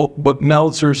what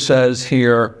Meltzer says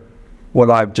here, what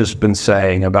I've just been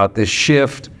saying about this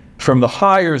shift from the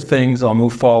higher things. I'll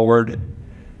move forward.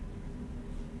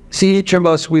 See, each of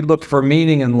us, we look for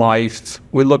meaning in life.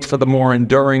 We look for the more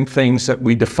enduring things that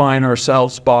we define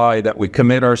ourselves by, that we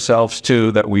commit ourselves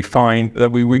to, that we find, that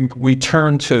we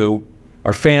turn to.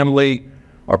 Our family,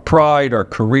 our pride, our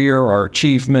career, our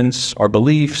achievements, our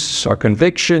beliefs, our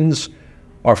convictions,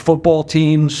 our football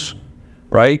teams,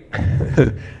 right?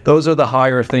 Those are the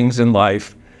higher things in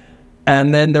life.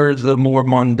 And then there's the more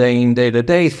mundane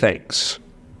day-to-day things,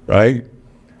 right?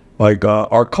 Like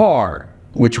our car,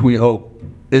 which we hope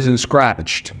isn't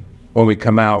scratched when we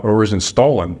come out or isn't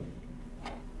stolen.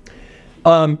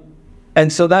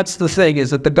 And so that's the thing, is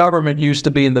that the government used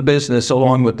to be in the business,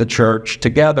 along with the church,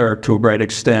 together to a great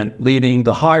extent, leading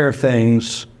the higher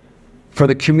things for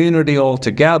the community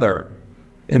altogether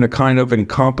in a kind of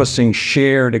encompassing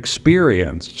shared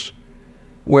experience.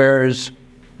 Whereas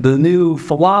the new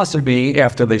philosophy,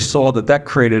 after they saw that that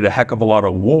created a heck of a lot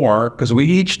of war, because we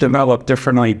each developed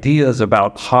different ideas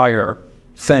about higher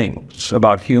things,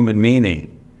 about human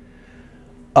meaning,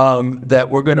 that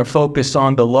we're going to focus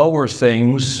on the lower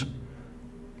things,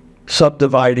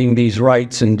 subdividing these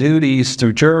rights and duties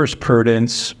through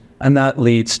jurisprudence, and that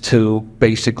leads to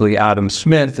basically Adam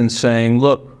Smith and saying,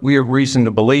 look, we have reason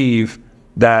to believe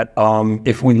that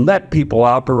if we let people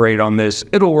operate on this,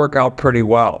 it'll work out pretty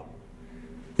well.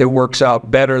 It works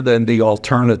out better than the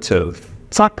alternative.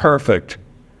 It's not perfect,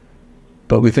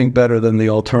 but we think better than the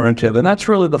alternative, and that's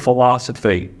really the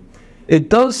philosophy. It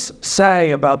does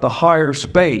say about the higher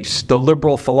space, the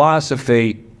liberal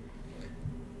philosophy.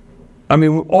 I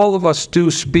mean, all of us do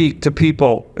speak to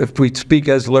people, if we speak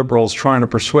as liberals, trying to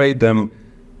persuade them,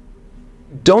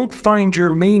 don't find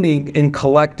your meaning in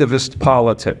collectivist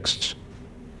politics.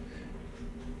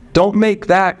 Don't make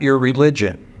that your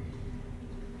religion.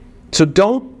 So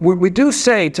we do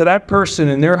say to that person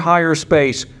in their higher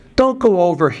space, don't go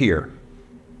over here.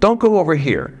 Don't go over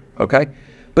here, okay?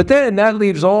 But then that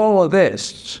leaves all of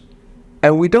this,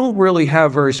 and we don't really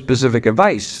have very specific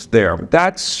advice there.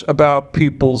 That's about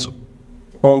people's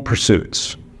own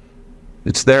pursuits.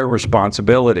 It's their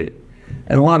responsibility.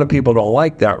 And a lot of people don't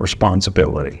like that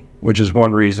responsibility, which is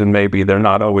one reason maybe they're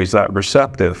not always that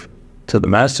receptive to the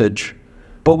message.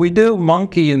 But we do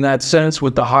monkey in that sense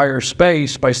with the higher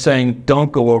space by saying,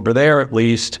 don't go over there at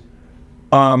least.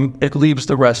 It leaves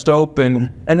the rest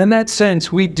open. And in that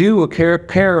sense, we do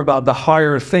care about the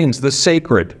higher things, the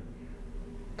sacred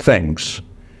things.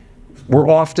 We're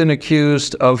often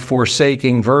accused of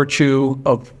forsaking virtue,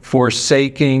 of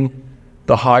forsaking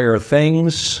the higher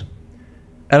things.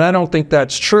 And I don't think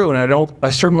that's true, and I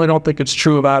certainly don't think it's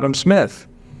true of Adam Smith.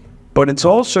 But it's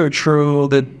also true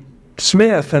that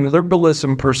Smith and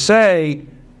liberalism per se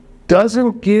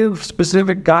doesn't give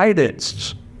specific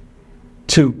guidance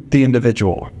to the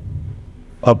individual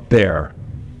up there.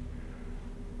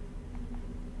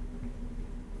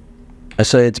 I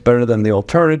say it's better than the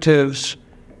alternatives.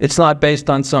 It's not based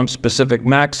on some specific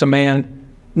maxim.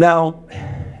 Now,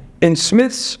 in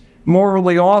Smith's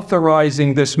morally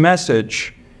authorizing this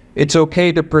message, it's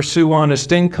okay to pursue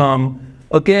honest income.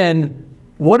 Again,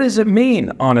 what does it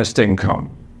mean, honest income?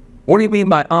 What do you mean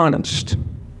by honest,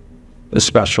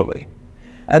 especially?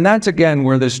 And that's, again,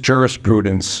 where this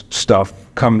jurisprudence stuff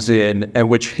comes in and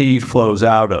which he flows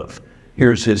out of.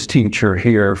 Here's his teacher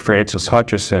here, Francis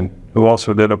Hutcheson, who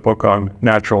also did a book on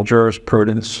natural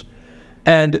jurisprudence.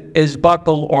 And as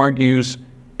Buckle argues,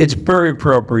 it's very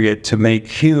appropriate to make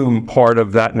Hume part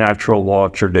of that natural law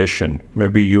tradition.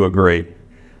 Maybe you agree.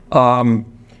 And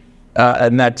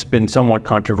that's been somewhat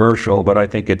controversial, but I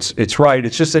think it's right.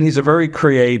 It's just that he's a very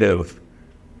creative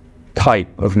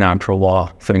type of natural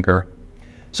law thinker.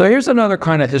 So here's another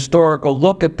kind of historical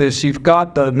look at this. You've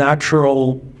got the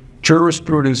natural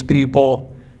jurisprudence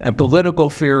people and political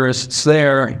theorists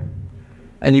there,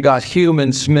 and you got Hume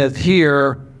and Smith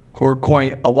here, who are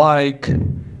quite alike.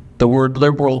 The word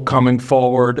liberal coming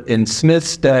forward in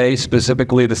Smith's day,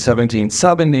 specifically the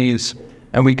 1770s,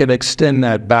 and we can extend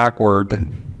that backward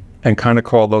and kind of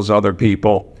call those other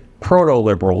people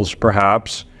proto-liberals,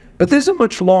 perhaps. But there's a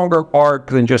much longer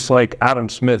arc than just like Adam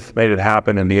Smith made it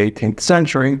happen in the 18th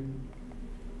century.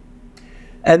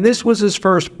 And this was his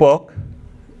first book,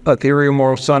 A Theory of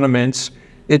Moral Sentiments.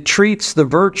 It treats the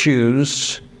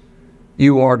virtues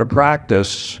you are to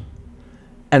practice,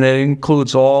 and it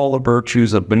includes all the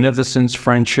virtues of beneficence,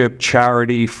 friendship,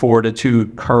 charity,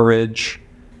 fortitude, courage,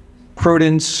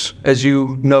 prudence, as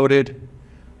you noted,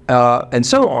 and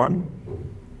so on.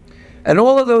 And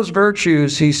all of those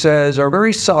virtues, he says, are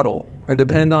very subtle and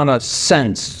depend on a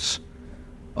sense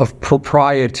of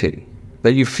propriety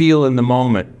that you feel in the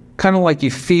moment, kind of like you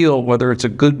feel whether it's a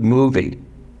good movie.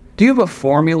 Do you have a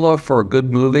formula for a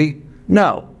good movie?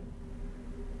 No.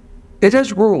 It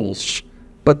has rules,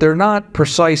 but they're not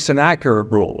precise and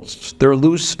accurate rules. They're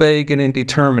loose, vague, and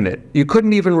indeterminate. You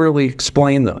couldn't even really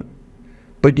explain them.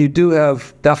 But you do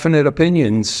have definite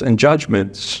opinions and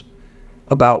judgments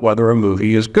about whether a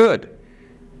movie is good.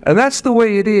 And that's the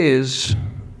way it is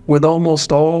with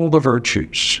almost all the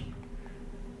virtues,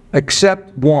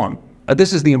 except one.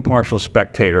 This is the impartial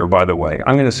spectator, by the way.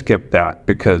 I'm going to skip that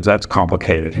because that's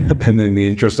complicated. And in the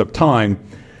interest of time,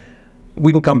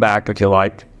 we can come back if you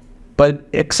like. But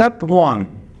except one,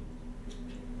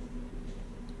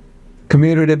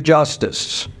 commutative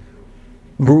justice,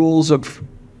 rules of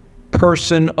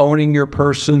person, owning your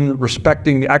person,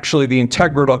 respecting actually the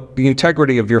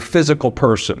integrity of your physical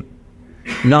person,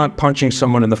 not punching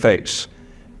someone in the face.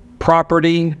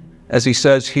 Property, as he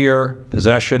says here,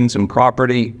 possessions and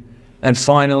property. And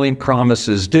finally,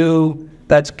 promises due.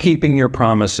 That's keeping your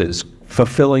promises,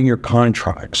 fulfilling your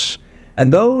contracts.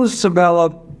 And those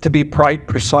develop to be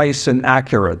precise and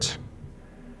accurate.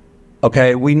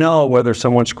 Okay, we know whether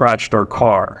someone scratched our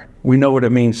car. We know what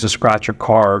it means to scratch a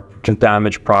car, to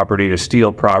damage property, to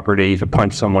steal property, to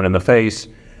punch someone in the face.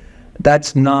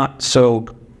 That's not so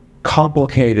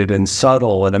complicated and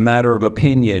subtle and a matter of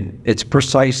opinion. It's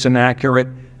precise and accurate.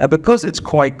 And because it's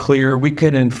quite clear, we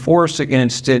can enforce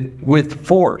against it with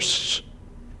force.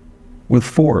 With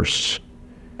force.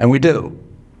 And we do.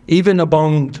 Even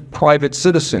among private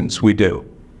citizens, we do.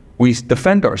 We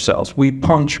defend ourselves. We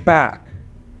punch back.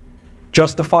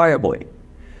 Justifiably.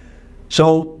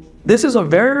 So this is a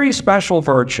very special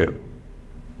virtue.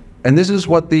 And this is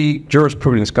what the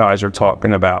jurisprudence guys are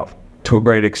talking about to a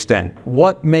great extent.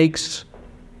 What makes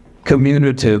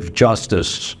commutative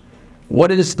justice?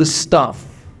 What is the stuff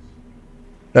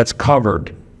that's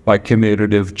covered by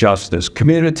commutative justice?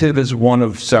 Commutative is one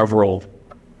of several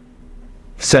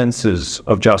senses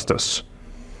of justice.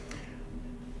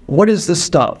 What is the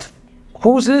stuff?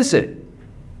 Whose is it?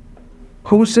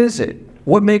 Whose is it?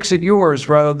 What makes it yours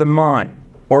rather than mine?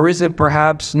 Or is it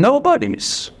perhaps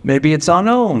nobody's? Maybe it's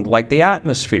unowned, like the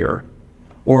atmosphere,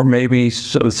 or maybe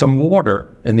some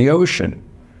water in the ocean.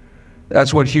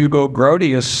 That's what Hugo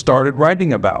Grotius started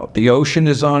writing about. The ocean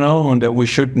is unowned,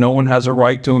 and no one has a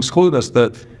right to exclude us.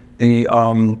 The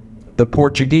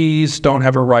Portuguese don't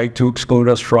have a right to exclude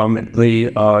us from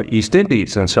the East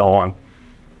Indies, and so on.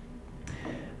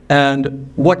 And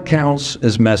what counts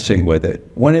as messing with it?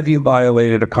 When have you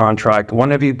violated a contract? When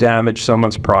have you damaged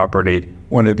someone's property?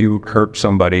 When have you hurt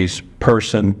somebody's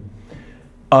person?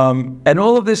 And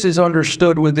all of this is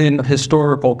understood within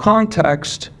historical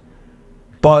context,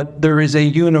 but there is a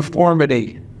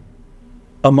uniformity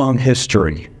among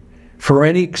history. For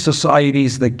any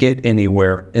societies that get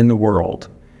anywhere in the world,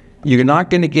 you're not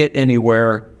going to get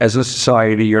anywhere as a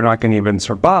society, you're not going to even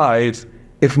survive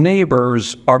if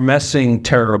neighbors are messing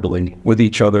terribly with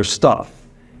each other's stuff.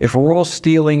 If we're all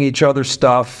stealing each other's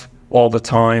stuff all the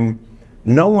time,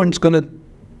 no one's going to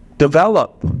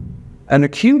develop and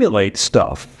accumulate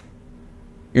stuff.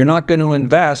 You're not going to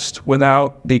invest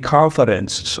without the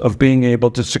confidence of being able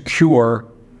to secure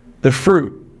the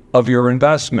fruit of your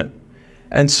investment.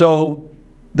 And so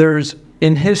there's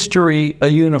in history a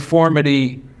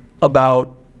uniformity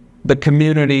about the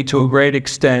community to a great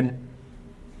extent,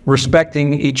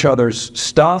 respecting each other's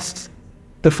stuff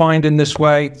defined in this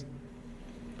way.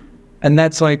 And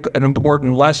that's like an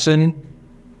important lesson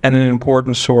and an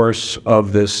important source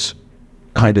of this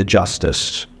kind of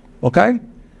justice. Okay?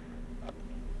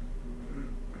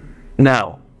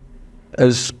 Now,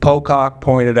 as Pocock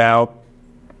pointed out,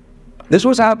 this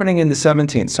was happening in the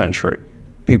 17th century,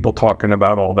 people talking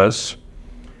about all this.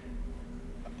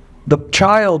 the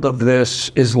child of this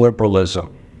is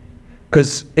liberalism,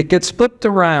 because it gets flipped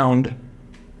around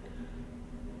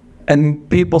and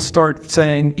people start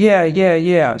saying,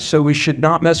 yeah, so we should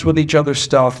not mess with each other's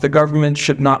stuff. The government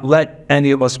should not let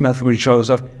any of us mess with each other's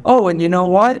stuff. Oh, and you know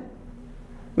what?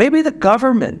 Maybe the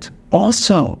government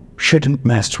also shouldn't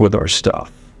mess with our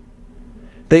stuff.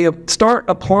 They start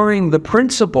applying the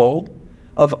principle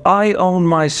of I own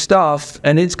my stuff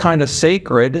and it's kind of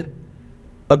sacred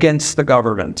against the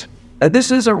government. And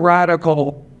this is a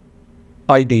radical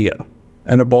idea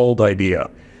and a bold idea.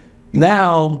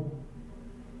 Now,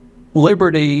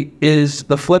 liberty is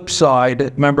the flip side.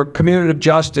 Remember, commutative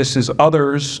justice is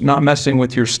others not messing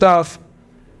with your stuff.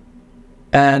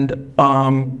 And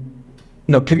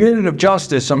commutative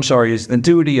justice, is the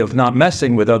duty of not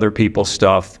messing with other people's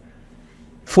stuff.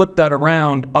 Flip that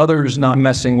around, others not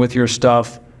messing with your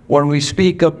stuff. When we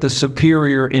speak of the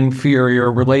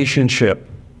superior-inferior relationship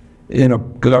in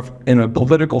a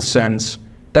political sense,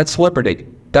 that's liberty.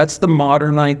 That's the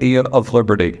modern idea of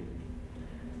liberty.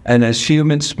 And as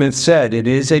Human Smith said, it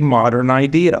is a modern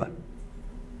idea.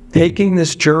 Taking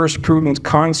this jurisprudence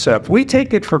concept, we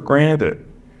take it for granted,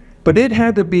 but it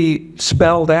had to be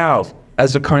spelled out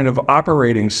as a kind of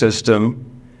operating system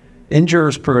in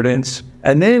jurisprudence,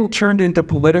 and then turned into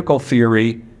political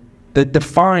theory that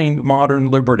defined modern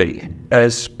liberty,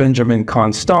 as Benjamin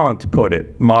Constant put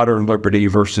it, modern liberty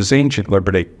versus ancient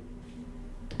liberty.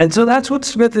 And so that's what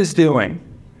Smith is doing,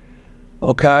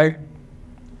 okay?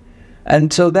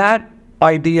 And so that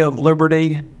idea of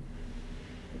liberty,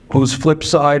 whose flip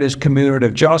side is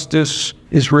commutative justice,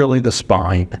 is really the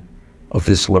spine of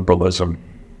this liberalism.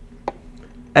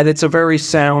 And it's a very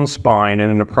sound spine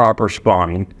and a proper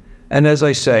spine. And as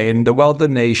I say, in The Wealth of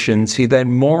Nations, he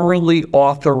then morally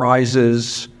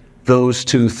authorizes those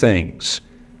two things.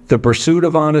 The pursuit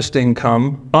of honest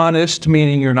income, honest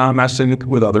meaning you're not messing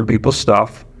with other people's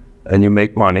stuff and you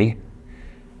make money.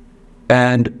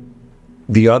 And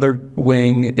the other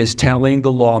wing is telling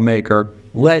the lawmaker,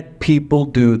 let people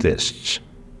do this.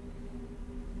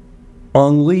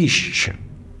 Unleash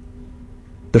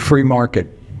the free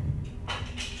market.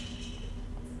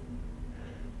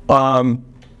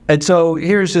 And so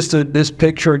here's just this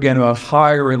picture again of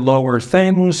higher and lower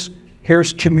things.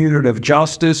 Here's commutative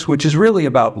justice, which is really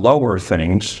about lower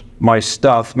things, my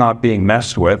stuff not being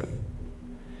messed with.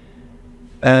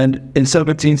 And in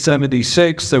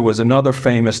 1776, there was another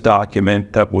famous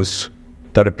document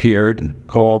that appeared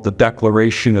called the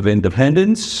Declaration of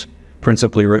Independence,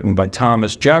 principally written by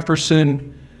Thomas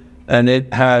Jefferson. And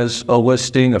it has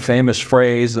a famous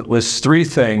phrase that lists three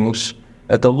things.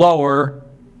 At the lower,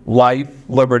 life,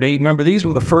 liberty. Remember, these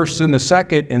were the first and the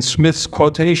second in Smith's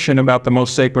quotation about the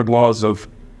most sacred laws of,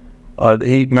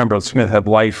 Smith had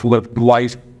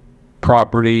life,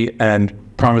 property,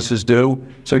 and promises due.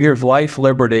 So here's life,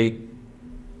 liberty,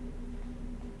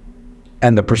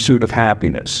 and the pursuit of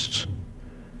happiness.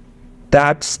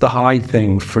 That's the high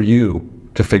thing for you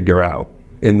to figure out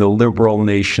in the liberal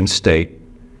nation state.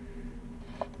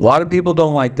 A lot of people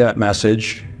don't like that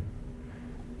message,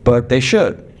 but they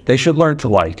should. They should learn to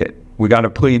like it. We got to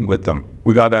plead with them.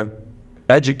 We got to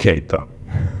educate them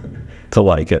to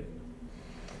like it.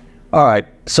 All right,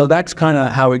 so that's kind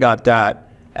of how we got that.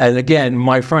 And again,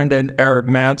 my friend Eric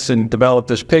Madsen developed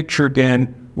this picture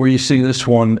again, where you see this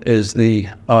one is the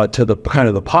to the kind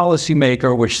of the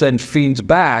policymaker, which then feeds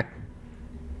back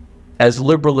as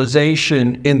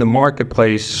liberalization in the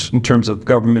marketplace in terms of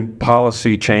government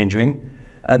policy changing.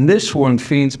 And this one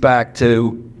feeds back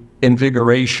to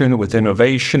invigoration with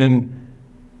innovation,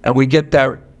 and we get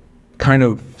that kind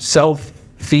of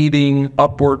self-feeding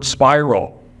upward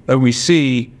spiral that we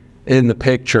see in the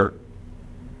picture.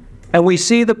 And we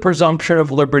see the presumption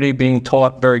of liberty being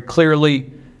taught very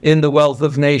clearly in The Wealth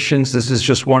of Nations. This is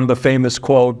just one of the famous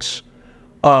quotes.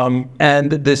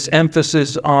 And this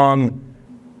emphasis on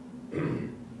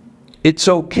it's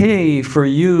okay for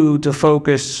you to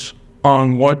focus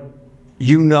on what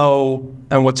you know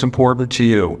and what's important to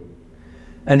you.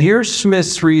 And here's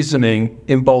Smith's reasoning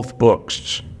in both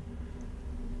books.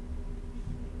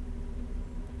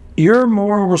 Your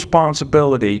moral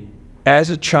responsibility as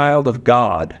a child of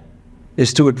God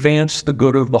is to advance the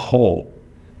good of the whole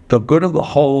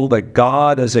that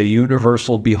God as a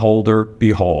universal beholder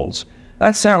beholds.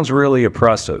 That sounds really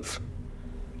oppressive.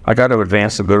 I got to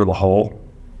advance the good of the whole?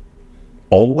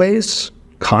 Always?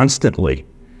 Constantly?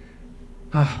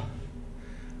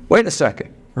 Wait a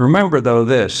second. Remember, though,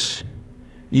 this.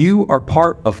 You are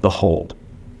part of the whole.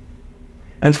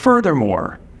 And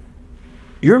furthermore,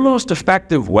 your most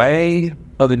effective way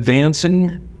of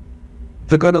advancing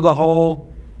the good of the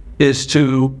whole is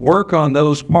to work on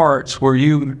those parts where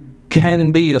you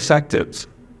can be effective,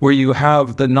 where you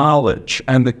have the knowledge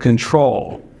and the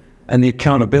control and the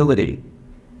accountability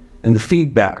and the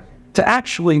feedback to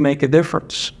actually make a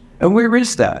difference. And where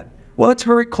is that? Well, it's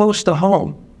very close to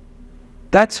home.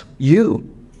 That's you.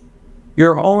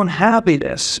 Your own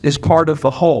happiness is part of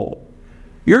the whole.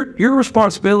 Your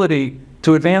responsibility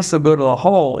to advance the good of the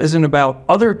whole isn't about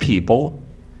other people.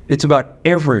 It's about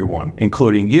everyone,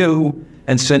 including you.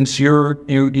 And since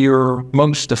your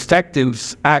most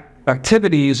effective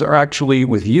activities are actually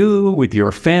with you, with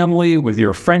your family, with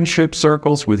your friendship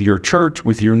circles, with your church,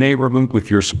 with your neighborhood, with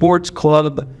your sports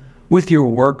club, with your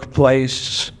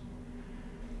workplace,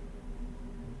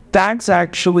 that's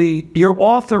actually, you're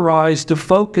authorized to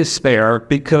focus there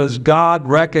because God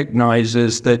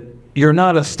recognizes that you're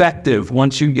not effective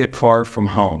once you get far from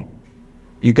home.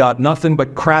 You got nothing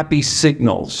but crappy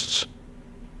signals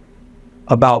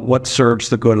about what serves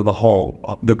the good of the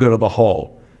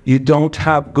whole. You don't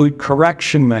have good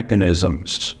correction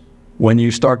mechanisms when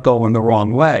you start going the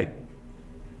wrong way.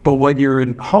 But when you're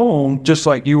at home, just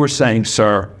like you were saying,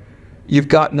 sir, you've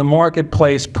got in the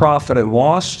marketplace profit and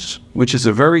loss, which is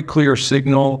a very clear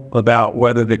signal about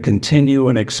whether to continue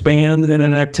and expand in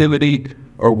an activity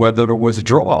or whether to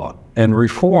withdraw and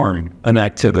reform an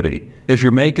activity. If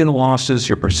you're making losses,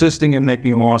 you're persisting in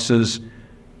making losses,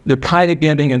 they're kind of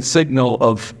getting a signal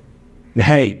of,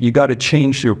 hey, you got to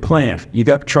change your plan. You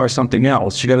got to try something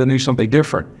else. You got to do something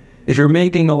different. If you're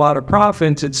making a lot of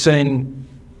profits, it's saying,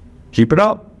 keep it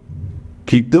up,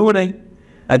 keep doing it.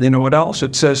 And you know what else?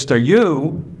 It says to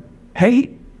you,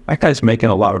 hey, that guy's making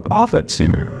a lot of profits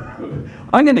here.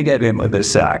 I'm going to get in with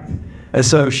this act. And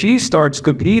so she starts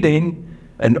competing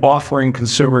and offering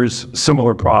consumers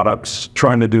similar products,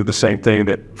 trying to do the same thing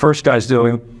that first guy's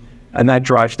doing. And that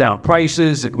drives down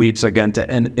prices. It leads, again, to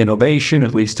innovation.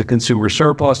 It leads to consumer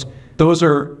surplus. Those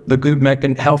are the good,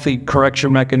 healthy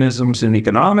correction mechanisms in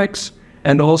economics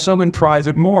and also in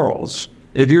private morals.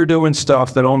 If you're doing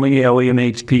stuff that only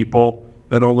alienates people,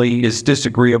 that only is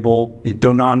disagreeable, you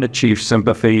do not achieve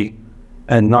sympathy,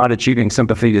 and not achieving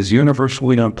sympathy is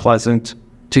universally unpleasant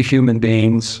to human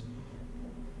beings,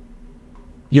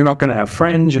 you're not going to have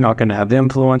friends, you're not going to have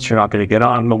influence, you're not going to get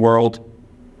on in the world.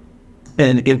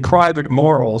 And in private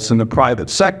morals, in the private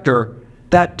sector,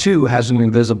 that too has an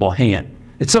invisible hand.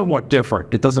 It's somewhat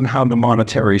different. It doesn't have a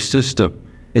monetary system.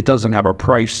 It doesn't have a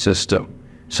price system.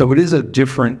 So it is a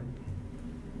different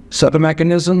set of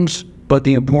mechanisms, but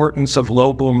the importance of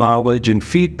local knowledge and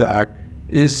feedback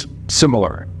is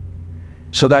similar.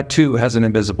 So that too has an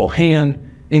invisible hand.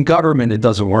 In government, it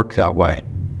doesn't work that way.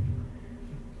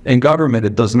 In government,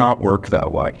 it does not work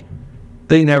that way.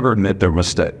 They never admit their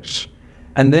mistakes.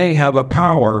 And they have a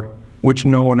power which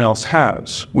no one else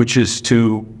has, which is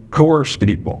to coerce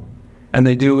people. And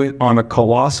they do it on a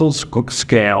colossal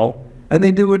scale, and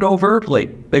they do it overtly.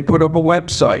 They put up a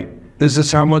website. This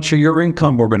is how much of your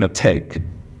income we're going to take.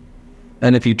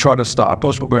 And if you try to stop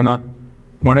us, we're going to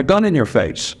point a gun in your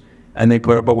face. And they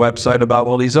put up a website about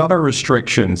all these other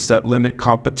restrictions that limit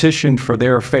competition for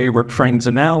their favorite friends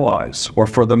and allies or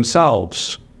for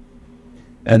themselves.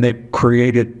 And they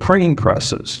created printing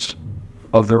presses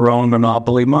of their own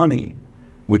monopoly money,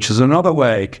 which is another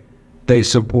way they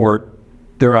support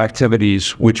their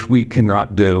activities, which we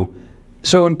cannot do.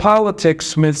 So in politics,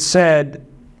 Smith said,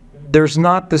 there's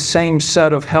not the same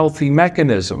set of healthy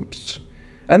mechanisms.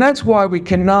 And that's why we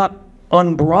cannot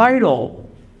unbridle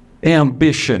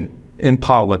ambition in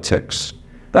politics.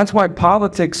 That's why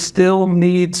politics still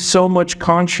needs so much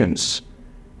conscience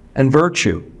and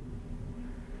virtue.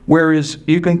 Whereas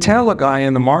you can tell a guy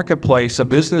in the marketplace, a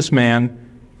businessman,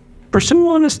 pursue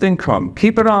honest income,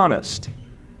 keep it honest.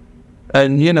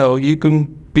 And you know, you can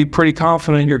be pretty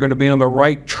confident you're going to be on the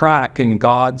right track in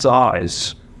God's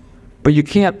eyes. But you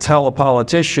can't tell a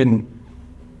politician,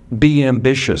 be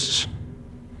ambitious.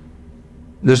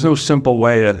 There's no simple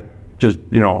way to just,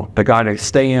 the guy to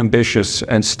stay ambitious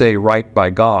and stay right by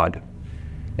God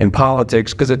in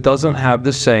politics, because it doesn't have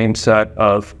the same set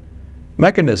of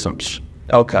mechanisms.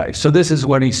 Okay, so this is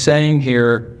what he's saying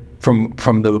here from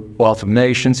the Wealth of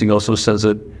Nations. He also says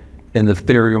it in the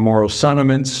Theory of Moral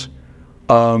Sentiments.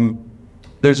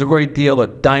 There's a great deal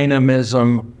of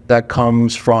dynamism that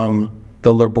comes from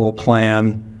the liberal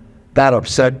plan. That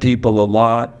upset people a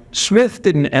lot. Smith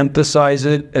didn't emphasize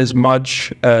it as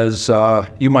much as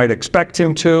you might expect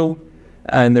him to,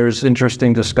 and there's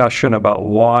interesting discussion about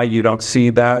why you don't see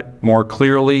that more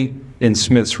clearly in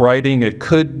Smith's writing. It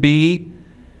could be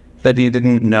that he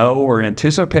didn't know or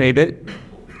anticipate it.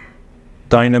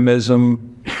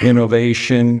 Dynamism,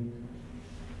 innovation,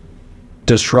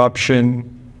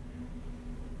 disruption,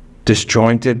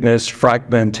 disjointedness,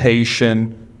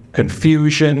 fragmentation,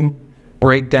 confusion,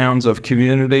 breakdowns of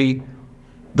community.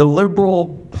 The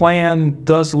liberal plan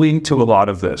does lead to a lot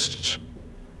of this.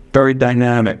 Very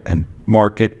dynamic and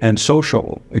market and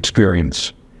social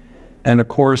experience. And of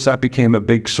course, that became a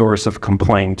big source of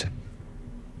complaint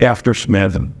after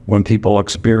Smith, when people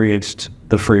experienced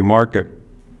the free market.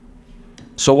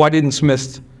 So why didn't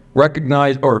Smith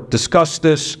recognize or discuss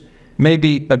this?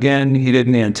 Maybe, again, he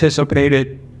didn't anticipate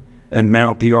it and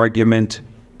mount the argument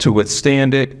to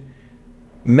withstand it.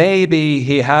 Maybe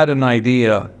he had an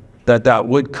idea that that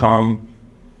would come,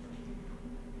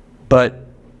 but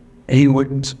he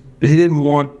didn't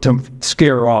want to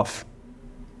scare off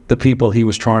the people he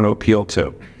was trying to appeal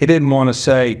to. He didn't want to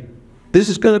say, this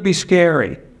is going to be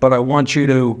scary, but I want you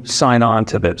to sign on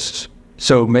to this.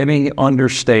 So maybe he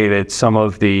understated some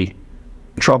of the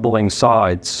troubling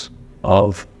sides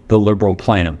of the liberal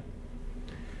plan,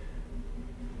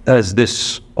 as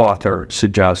this author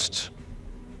suggests.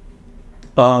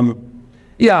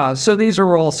 Yeah, so these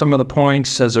are all some of the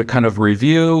points as a kind of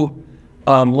review.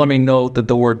 Let me note that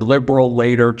the word liberal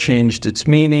later changed its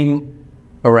meaning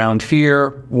around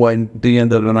here when the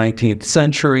end of the 19th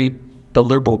century. The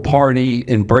Liberal Party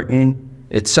in Britain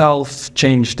itself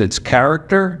changed its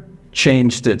character,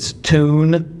 changed its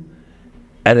tune,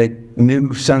 and a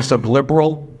new sense of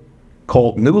liberal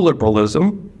called New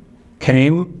Liberalism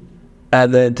came.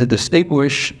 And then to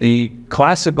distinguish the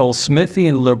classical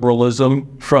Smithian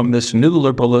liberalism from this new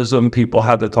liberalism, people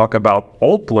had to talk about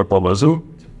old liberalism,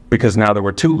 because now there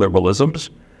were two liberalisms.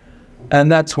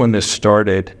 And that's when this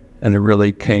started, and it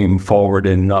really came forward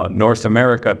in North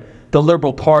America. The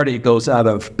Liberal Party goes out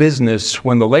of business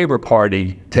when the Labor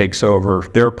Party takes over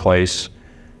their place.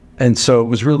 And so it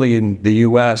was really in the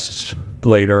US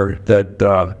later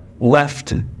that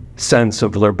left sense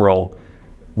of liberal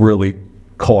really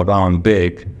caught on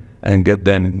big, and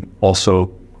then also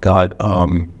got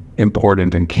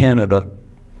important in Canada.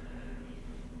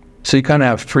 So you kind of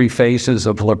have three phases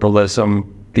of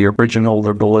liberalism: the original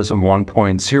liberalism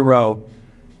 1.0,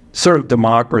 sort of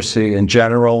democracy in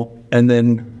general, and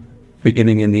then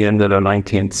beginning in the end of the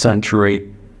 19th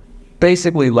century,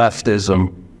 basically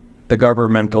leftism, the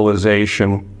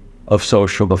governmentalization of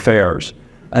social affairs.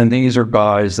 And these are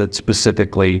guys that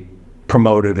specifically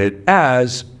promoted it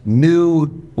as new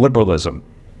liberalism.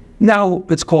 Now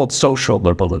it's called social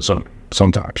liberalism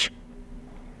sometimes.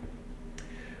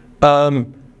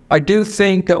 I do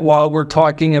think that while we're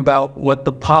talking about what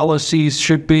the policies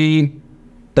should be,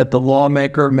 that the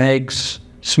lawmaker makes,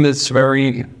 Smith's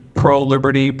very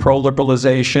pro-liberty,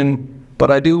 pro-liberalization, but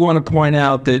I do want to point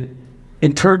out that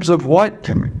in terms of what?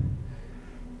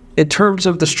 In terms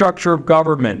of the structure of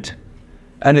government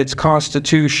and its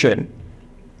constitution,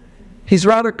 he's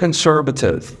rather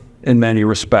conservative in many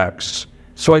respects.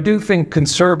 So I do think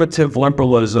conservative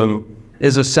liberalism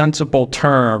is a sensible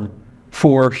term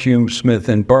for Hume, Smith,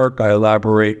 and Burke. I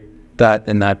elaborate that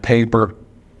in that paper.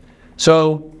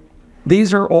 So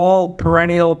these are all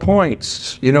perennial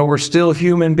points. You know, we're still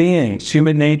human beings.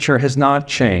 Human nature has not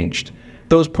changed.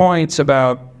 Those points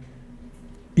about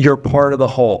you're part of the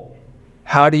whole.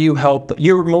 How do you help?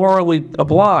 You're morally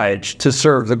obliged to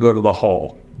serve the good of the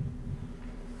whole.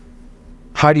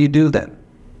 How do you do that?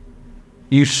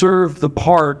 You serve the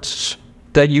parts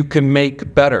that you can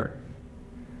make better.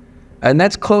 And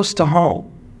that's close to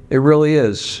home. It really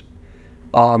is.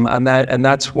 And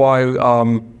that's why you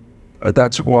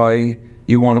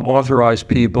want to authorize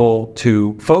people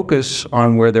to focus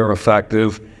on where they're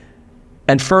effective.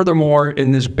 And furthermore,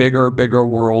 in this bigger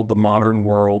world, the modern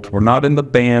world, we're not in the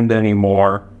band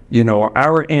anymore. You know,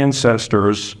 our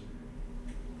ancestors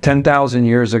 10,000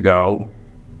 years ago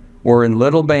were in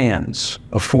little bands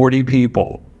of 40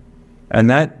 people. And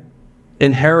that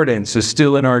inheritance is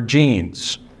still in our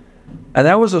genes. And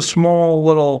that was a small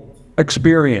little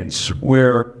experience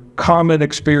where common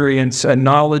experience and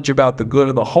knowledge about the good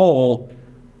of the whole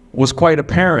was quite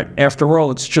apparent. After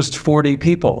all, it's just 40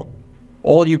 people.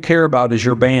 All you care about is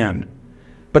your band.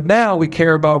 But now we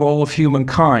care about all of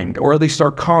humankind, or at least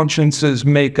our consciences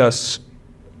make us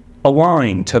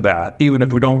align to that, even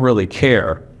if we don't really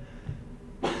care,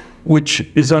 which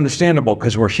is understandable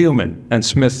because we're human, and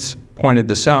Smith pointed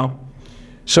this out.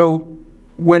 So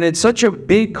when it's such a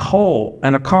big whole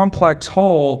and a complex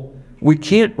whole, we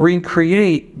can't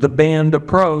recreate the band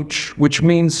approach, which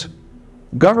means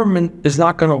government is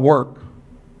not going to work.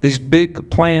 These big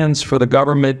plans for the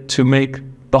government to make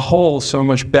the whole so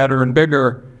much better and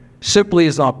bigger simply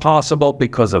is not possible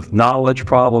because of knowledge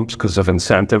problems, because of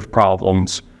incentive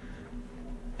problems,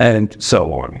 and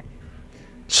so on.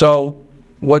 So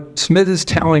what Smith is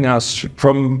telling us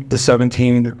from the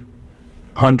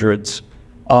 1700s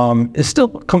is still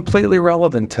completely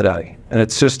relevant today. And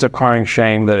it's just a crying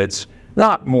shame that it's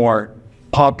not more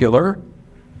popular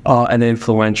and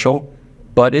influential,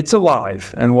 but it's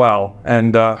alive and well,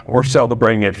 and we're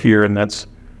celebrating it here, and that's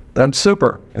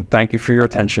super. And thank you for your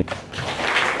attention.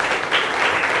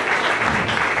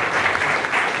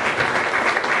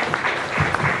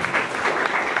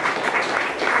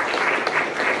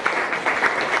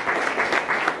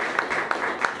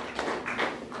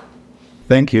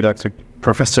 Thank you,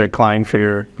 Professor Klein, for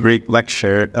your great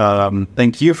lecture.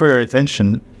 Thank you for your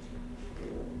attention.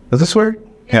 Does this work?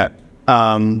 Yeah.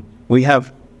 We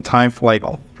have time for like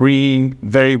 3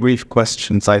 very brief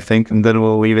questions, I think, and then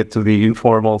we'll leave it to the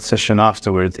informal session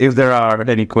afterwards, if there are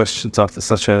any questions after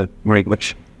such a great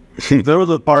lecture. There was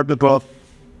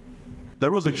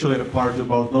actually a part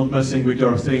about not messing with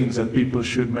your things, and people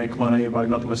should make money by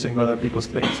not messing with other people's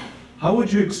things. How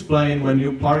would you explain when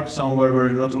you park somewhere where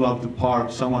you're not allowed to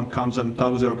park, someone comes and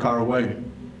tows your car away?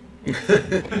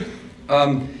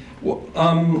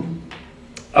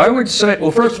 I would say,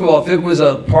 well, first of all, if it was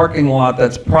a parking lot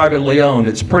that's privately owned,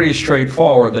 it's pretty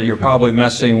straightforward that you're probably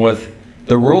messing with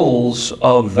the rules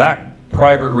of that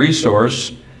private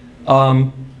resource.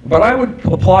 But I would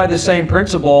apply the same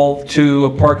principle to a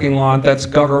parking lot that's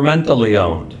governmentally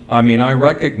owned. I mean, I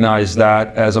recognize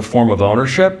that as a form of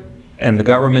ownership, and the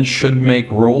government should make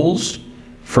rules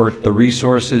for the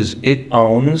resources it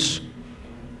owns.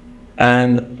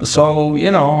 And so, you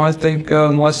know, I think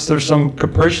unless there's some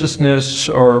capriciousness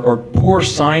or poor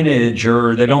signage,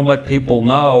 or they don't let people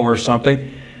know or something,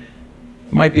 it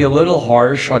might be a little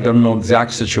harsh. I don't know the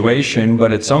exact situation,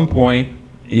 but at some point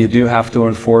you do have to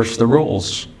enforce the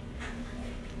rules.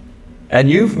 And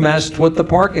you've messed with the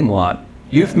parking lot.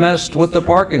 You've messed with the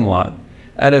parking lot.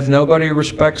 And if nobody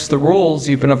respects the rules,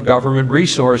 even of government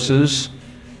resources,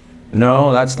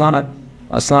 no, that's not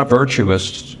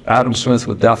virtuous. Adam Smith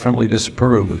would definitely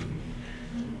disapprove.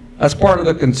 That's part of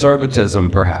the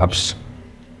conservatism, perhaps.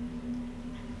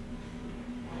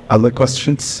 Other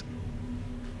questions?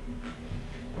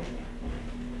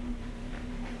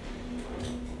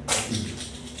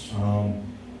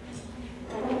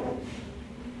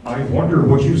 I wonder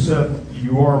what you said,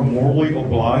 you are morally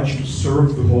obliged to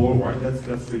serve the whole, right?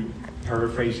 That's the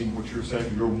paraphrasing what you're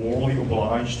saying. You're morally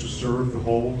obliged to serve the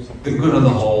whole. The good of the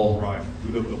whole. Right,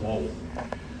 good of the whole.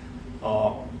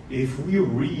 If we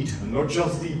read not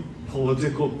just the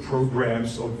political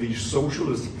programs of the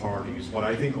socialist parties, but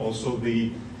I think also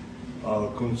the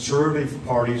conservative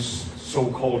parties,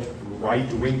 so-called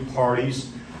right-wing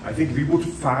parties, I think we would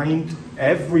find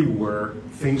everywhere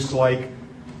things like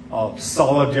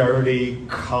solidarity,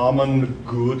 common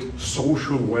good,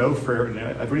 social welfare, and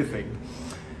everything.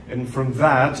 And from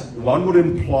that, one would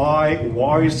imply,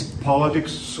 why is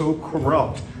politics so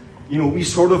corrupt? You know, we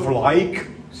sort of like,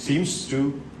 we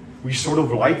sort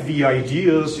of like the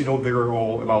ideas, you know, they're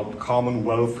all about common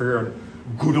welfare and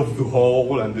good of the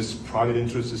whole, and this private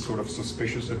interest is sort of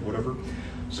suspicious and whatever.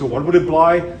 So one would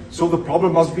imply, so the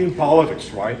problem must be in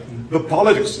politics, right? The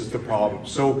politics is the problem.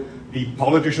 So the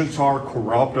politicians are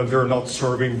corrupt and they're not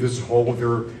serving this whole,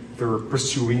 they're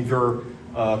pursuing their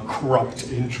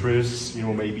corrupt interests, you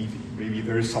know, maybe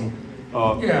there is some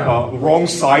wrong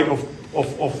side of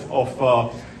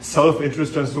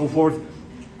self-interest and so forth.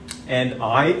 And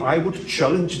I would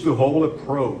challenge the whole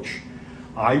approach.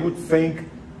 I would think,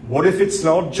 what if it's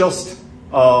not just,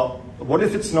 what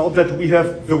if it's not that we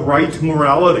have the right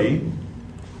morality,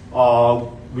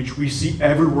 which we see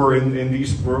everywhere in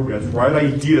these programs, right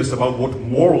ideas about what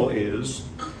moral is,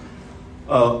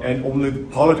 and only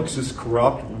politics is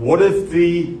corrupt? What if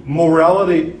the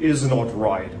morality is not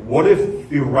right? What if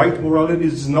the right morality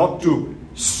is not to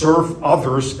serve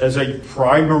others as a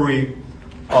primary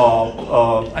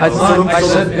I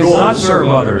said it's not serve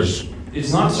others.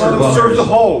 It's not serve others. Serve the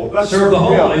whole. That's serve the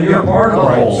whole, yeah, and you're part of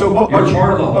the whole. So, you're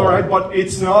part of the whole. All right, but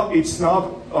it's not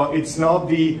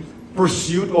the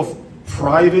pursuit of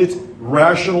private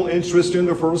rational interest in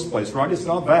the first place, right? It's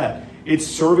not that. It's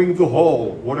serving the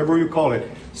whole, whatever you call it,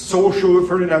 social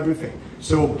effort and everything.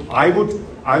 So I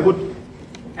would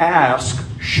ask,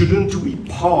 shouldn't we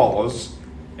pause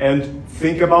and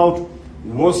think about,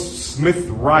 was Smith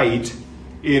right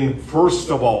in, first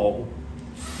of all,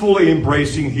 fully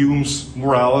embracing Hume's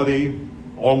morality,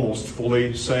 almost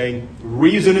fully saying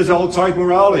reason is outside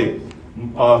morality.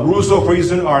 Rules of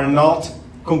reason are not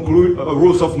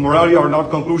rules of morality are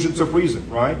not conclusions of reason,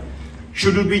 right?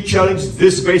 Shouldn't we challenge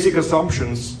this basic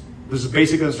assumption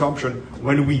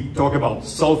when we talk about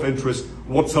self-interest,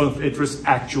 what self-interest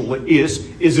actually is?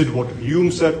 Is it what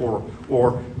Hume said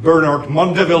or Bernard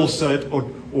Mandeville said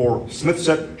or Smith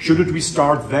said? Shouldn't we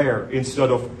start there instead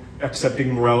of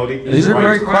accepting morality? These are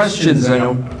great questions,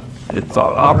 and it's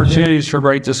opportunities for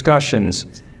great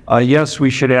discussions. Yes, we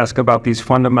should ask about these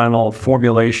fundamental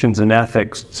formulations in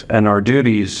ethics and our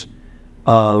duties.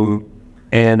 And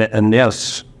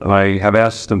yes, I have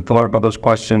asked and thought about those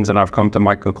questions, and I've come to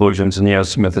my conclusions, and yes,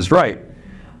 Smith is right.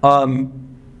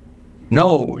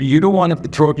 No, you don't want to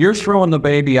throw, you're throwing the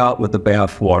baby out with the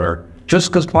bathwater. Just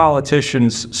because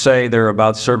politicians say they're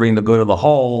about serving the good of the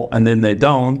whole, and then they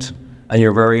don't, and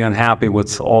you're very unhappy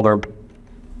with all their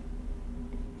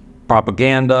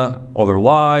propaganda, all their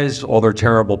lies, all their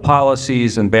terrible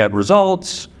policies and bad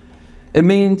results,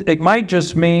 it might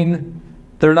just mean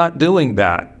they're not doing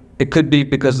that. It could be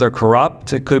because they're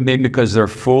corrupt. It could be because they're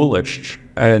foolish,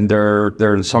 and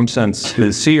they're in some sense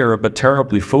sincere, but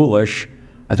terribly foolish.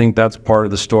 I think that's part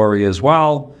of the story as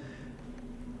well.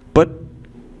 But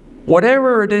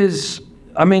whatever it is,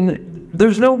 I mean,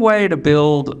 there's no way to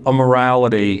build a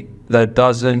morality that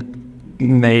doesn't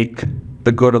make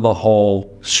the good of the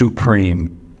whole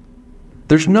supreme.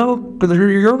 You're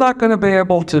not going to be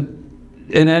able to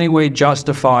in any way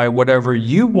justify whatever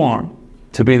you want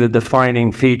to be the defining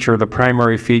feature, the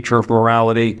primary feature of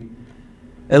morality,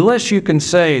 unless you can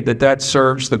say that that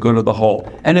serves the good of the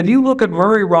whole. And if you look at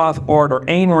Murray Rothbard or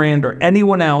Ayn Rand or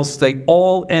anyone else, they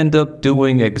all end up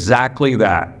doing exactly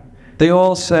that. They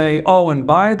all say, oh, and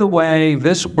by the way,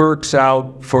 this works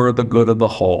out for the good of the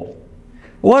whole.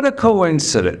 What a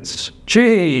coincidence.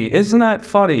 Gee, isn't that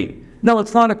funny? No,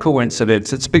 it's not a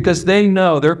coincidence. It's because they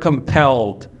know they're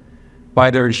compelled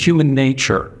by their human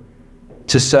nature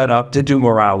to set up, to do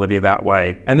morality that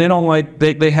way. And they don't like,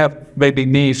 they have maybe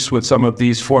beefs with some of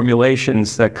these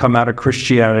formulations that come out of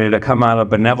Christianity, that come out of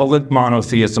benevolent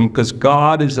monotheism, because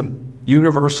God is a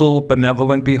universal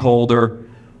benevolent beholder.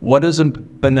 What does a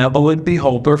benevolent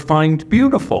beholder find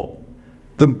beautiful?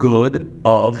 The good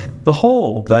of the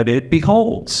whole that it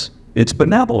beholds. It's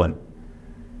benevolent.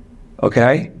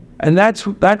 Okay? And that's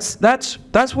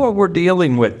what we're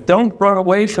dealing with. Don't run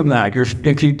away from that.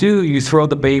 If you do, you throw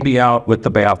the baby out with the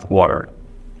bathwater,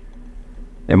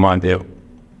 in my view.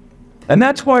 And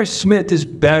that's why Smith is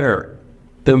better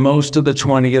than most of the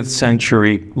 20th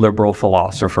century liberal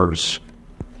philosophers,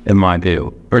 in my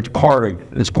view. Or it's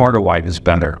part of why he's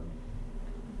better.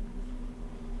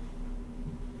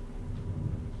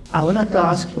 I wanted to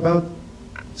ask about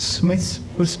Smith's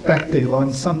perspective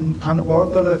on some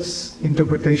unorthodox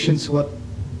interpretations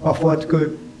of what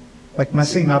could, like,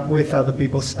 messing up with other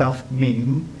people's stuff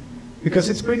mean. Because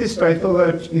it's pretty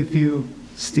straightforward if you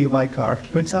steal my car,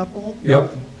 for example.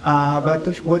 Yep.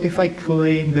 But what if I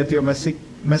claim that you're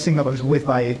messing up with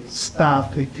my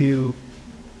stuff if you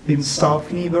insult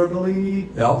me verbally?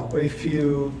 Yep. Or if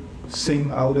you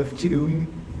sing out of tune?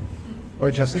 Or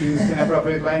just use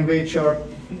inappropriate language,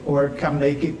 or come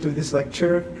naked to this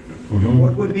lecture? Mm-hmm.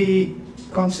 What would be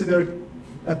considered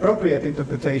appropriate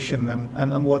interpretation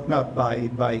and what not by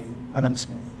Adam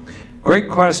Smith? Great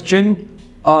question.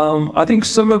 I think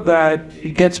some of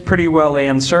that gets pretty well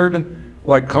answered,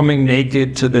 like coming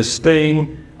naked to this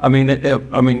thing. I mean,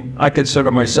 I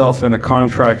consider myself in a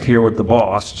contract here with the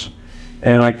boss,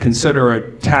 and I consider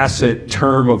a tacit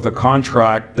term of the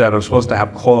contract that I'm supposed to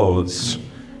have clothes.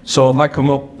 So if I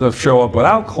show up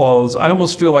without clothes, I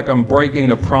almost feel like I'm breaking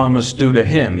a promise due to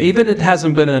him, even if it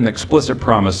hasn't been an explicit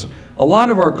promise. A lot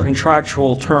of our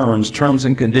contractual terms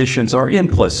and conditions are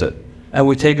implicit, and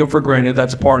we take them for granted.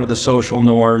 That's part of the social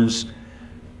norms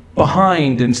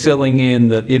behind and filling in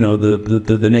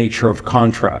the nature of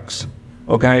contracts.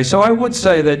 Okay, so I would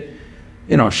say that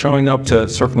showing up to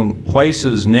certain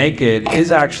places naked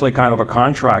is actually kind of a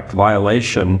contract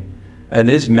violation, and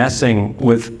is messing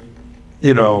with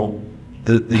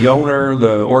the owner,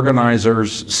 the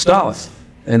organizer's stuff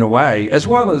in a way, as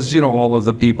well as, all of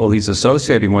the people he's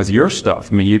associating with your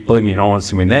stuff. I mean, you believe me, you don't want to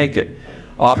see me naked.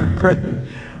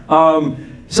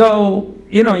 So,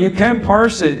 you can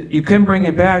parse it, you can bring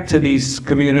it back to these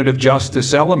commutative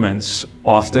justice elements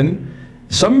often.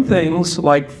 Some things,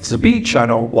 like speech I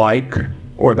don't like,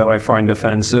 or that I find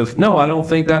offensive, no, I don't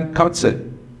think that cuts it.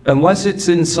 Unless it's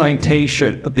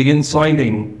incitation, the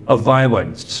inciting of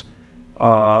violence.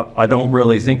 I don't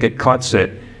really think it cuts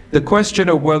it. The question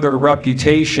of whether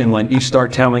reputation, like you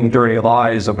start telling dirty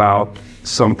lies about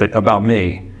something, about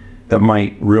me, that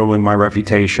might ruin my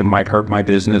reputation, might hurt my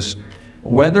business,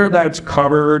 whether that's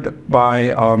covered by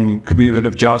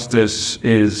commutative justice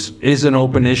is an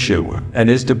open issue and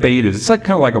is debated. It's like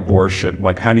kind of like abortion,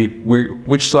 like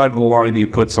which side of the line do you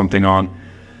put something on?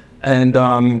 And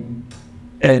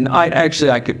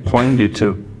I could point you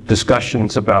to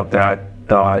discussions about that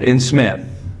in Smith,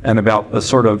 and about a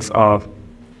sort of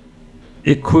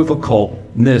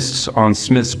equivocalness on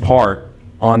Smith's part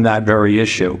on that very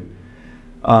issue.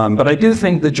 But I do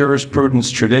think the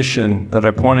jurisprudence tradition that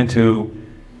I pointed to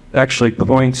actually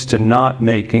points to not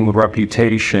making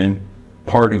reputation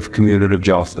part of commutative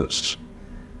justice.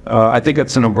 I think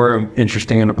it's a very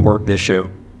interesting and important issue.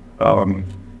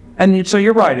 And so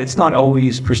you're right, it's not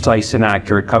always precise and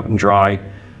accurate, cut and dry.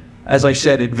 As I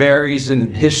said, it varies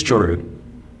in history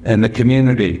and the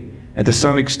community, and to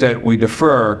some extent we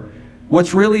defer.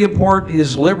 What's really important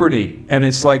is liberty, and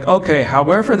it's like, okay,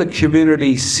 however the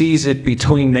community sees it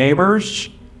between neighbors,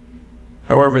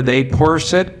 however they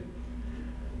parse it,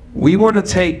 we want to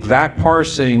take that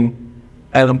parsing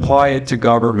and apply it to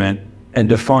government and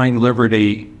define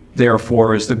liberty,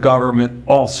 therefore, as the government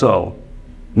also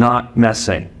not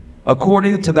messing,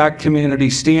 according to that community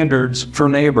standards for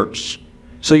neighbors.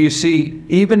 So you see,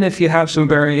 even if you have some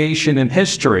variation in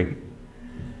history,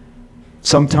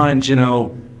 sometimes, you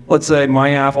know, let's say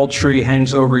my apple tree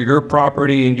hangs over your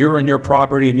property and you're in your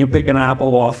property and you pick an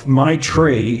apple off my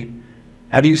tree,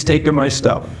 have you taken my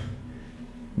stuff?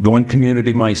 One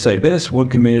community might say this, one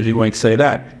community might say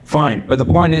that. Fine, but the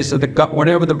point is that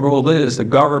whatever the rule is, the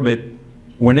government,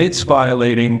 when it's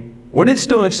violating, when it's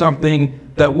doing something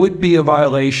that would be a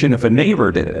violation if a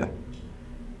neighbor did it,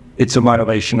 it's a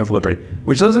violation of liberty,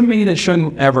 which doesn't mean it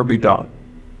shouldn't ever be done.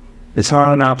 It's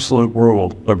not an absolute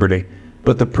rule, liberty,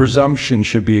 but the presumption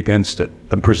should be against it,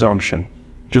 the presumption,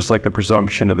 just like the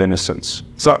presumption of innocence.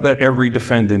 It's not that every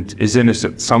defendant is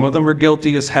innocent. Some of them are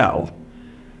guilty as hell,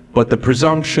 but the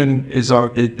presumption is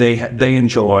they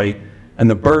enjoy, and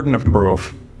the burden of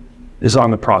proof is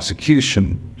on the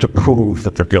prosecution to prove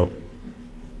that they're guilty.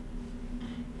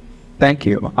 Thank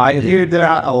you. I hear there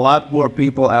are a lot more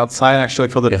people outside actually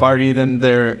for the party than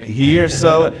they're here,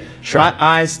 so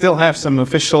I still have some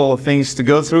official things to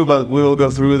go through, but we will go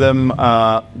through them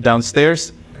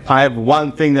downstairs. I have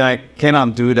one thing that I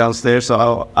cannot do downstairs,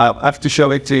 so I'll have to show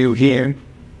it to you here.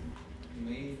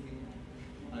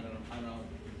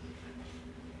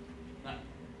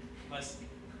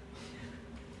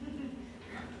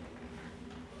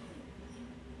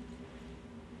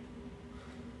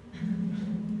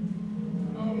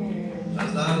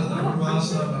 Zdravím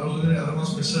vás na narozeniny Adama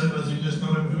Smise, mezi že jsme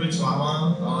nemůžu být s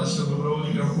váma, ale jsem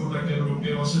dobrovolník roku, tak jenom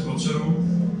doplním asi po dceru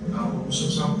a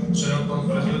pokusím se vám předat panu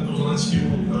prezidentu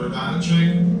Zelenskému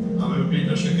dáreček a vy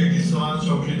vypijte všechny kyseláč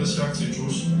a užijte si akci.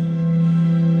 Čus.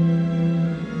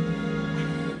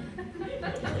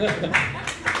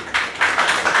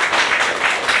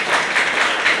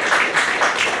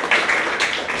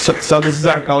 So this is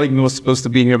our colleague who was supposed to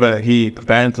be here, but he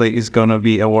apparently is going to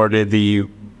be awarded the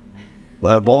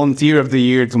Volunteer of the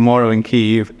Year tomorrow in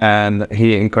Kyiv, and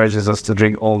he encourages us to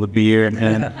drink all the beer.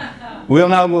 And we'll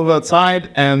now move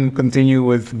outside and continue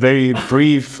with very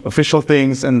brief official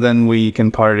things, and then we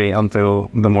can party until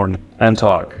the morning. And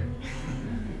talk.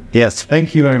 Yes,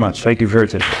 thank you very much. Thank you for your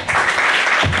attention.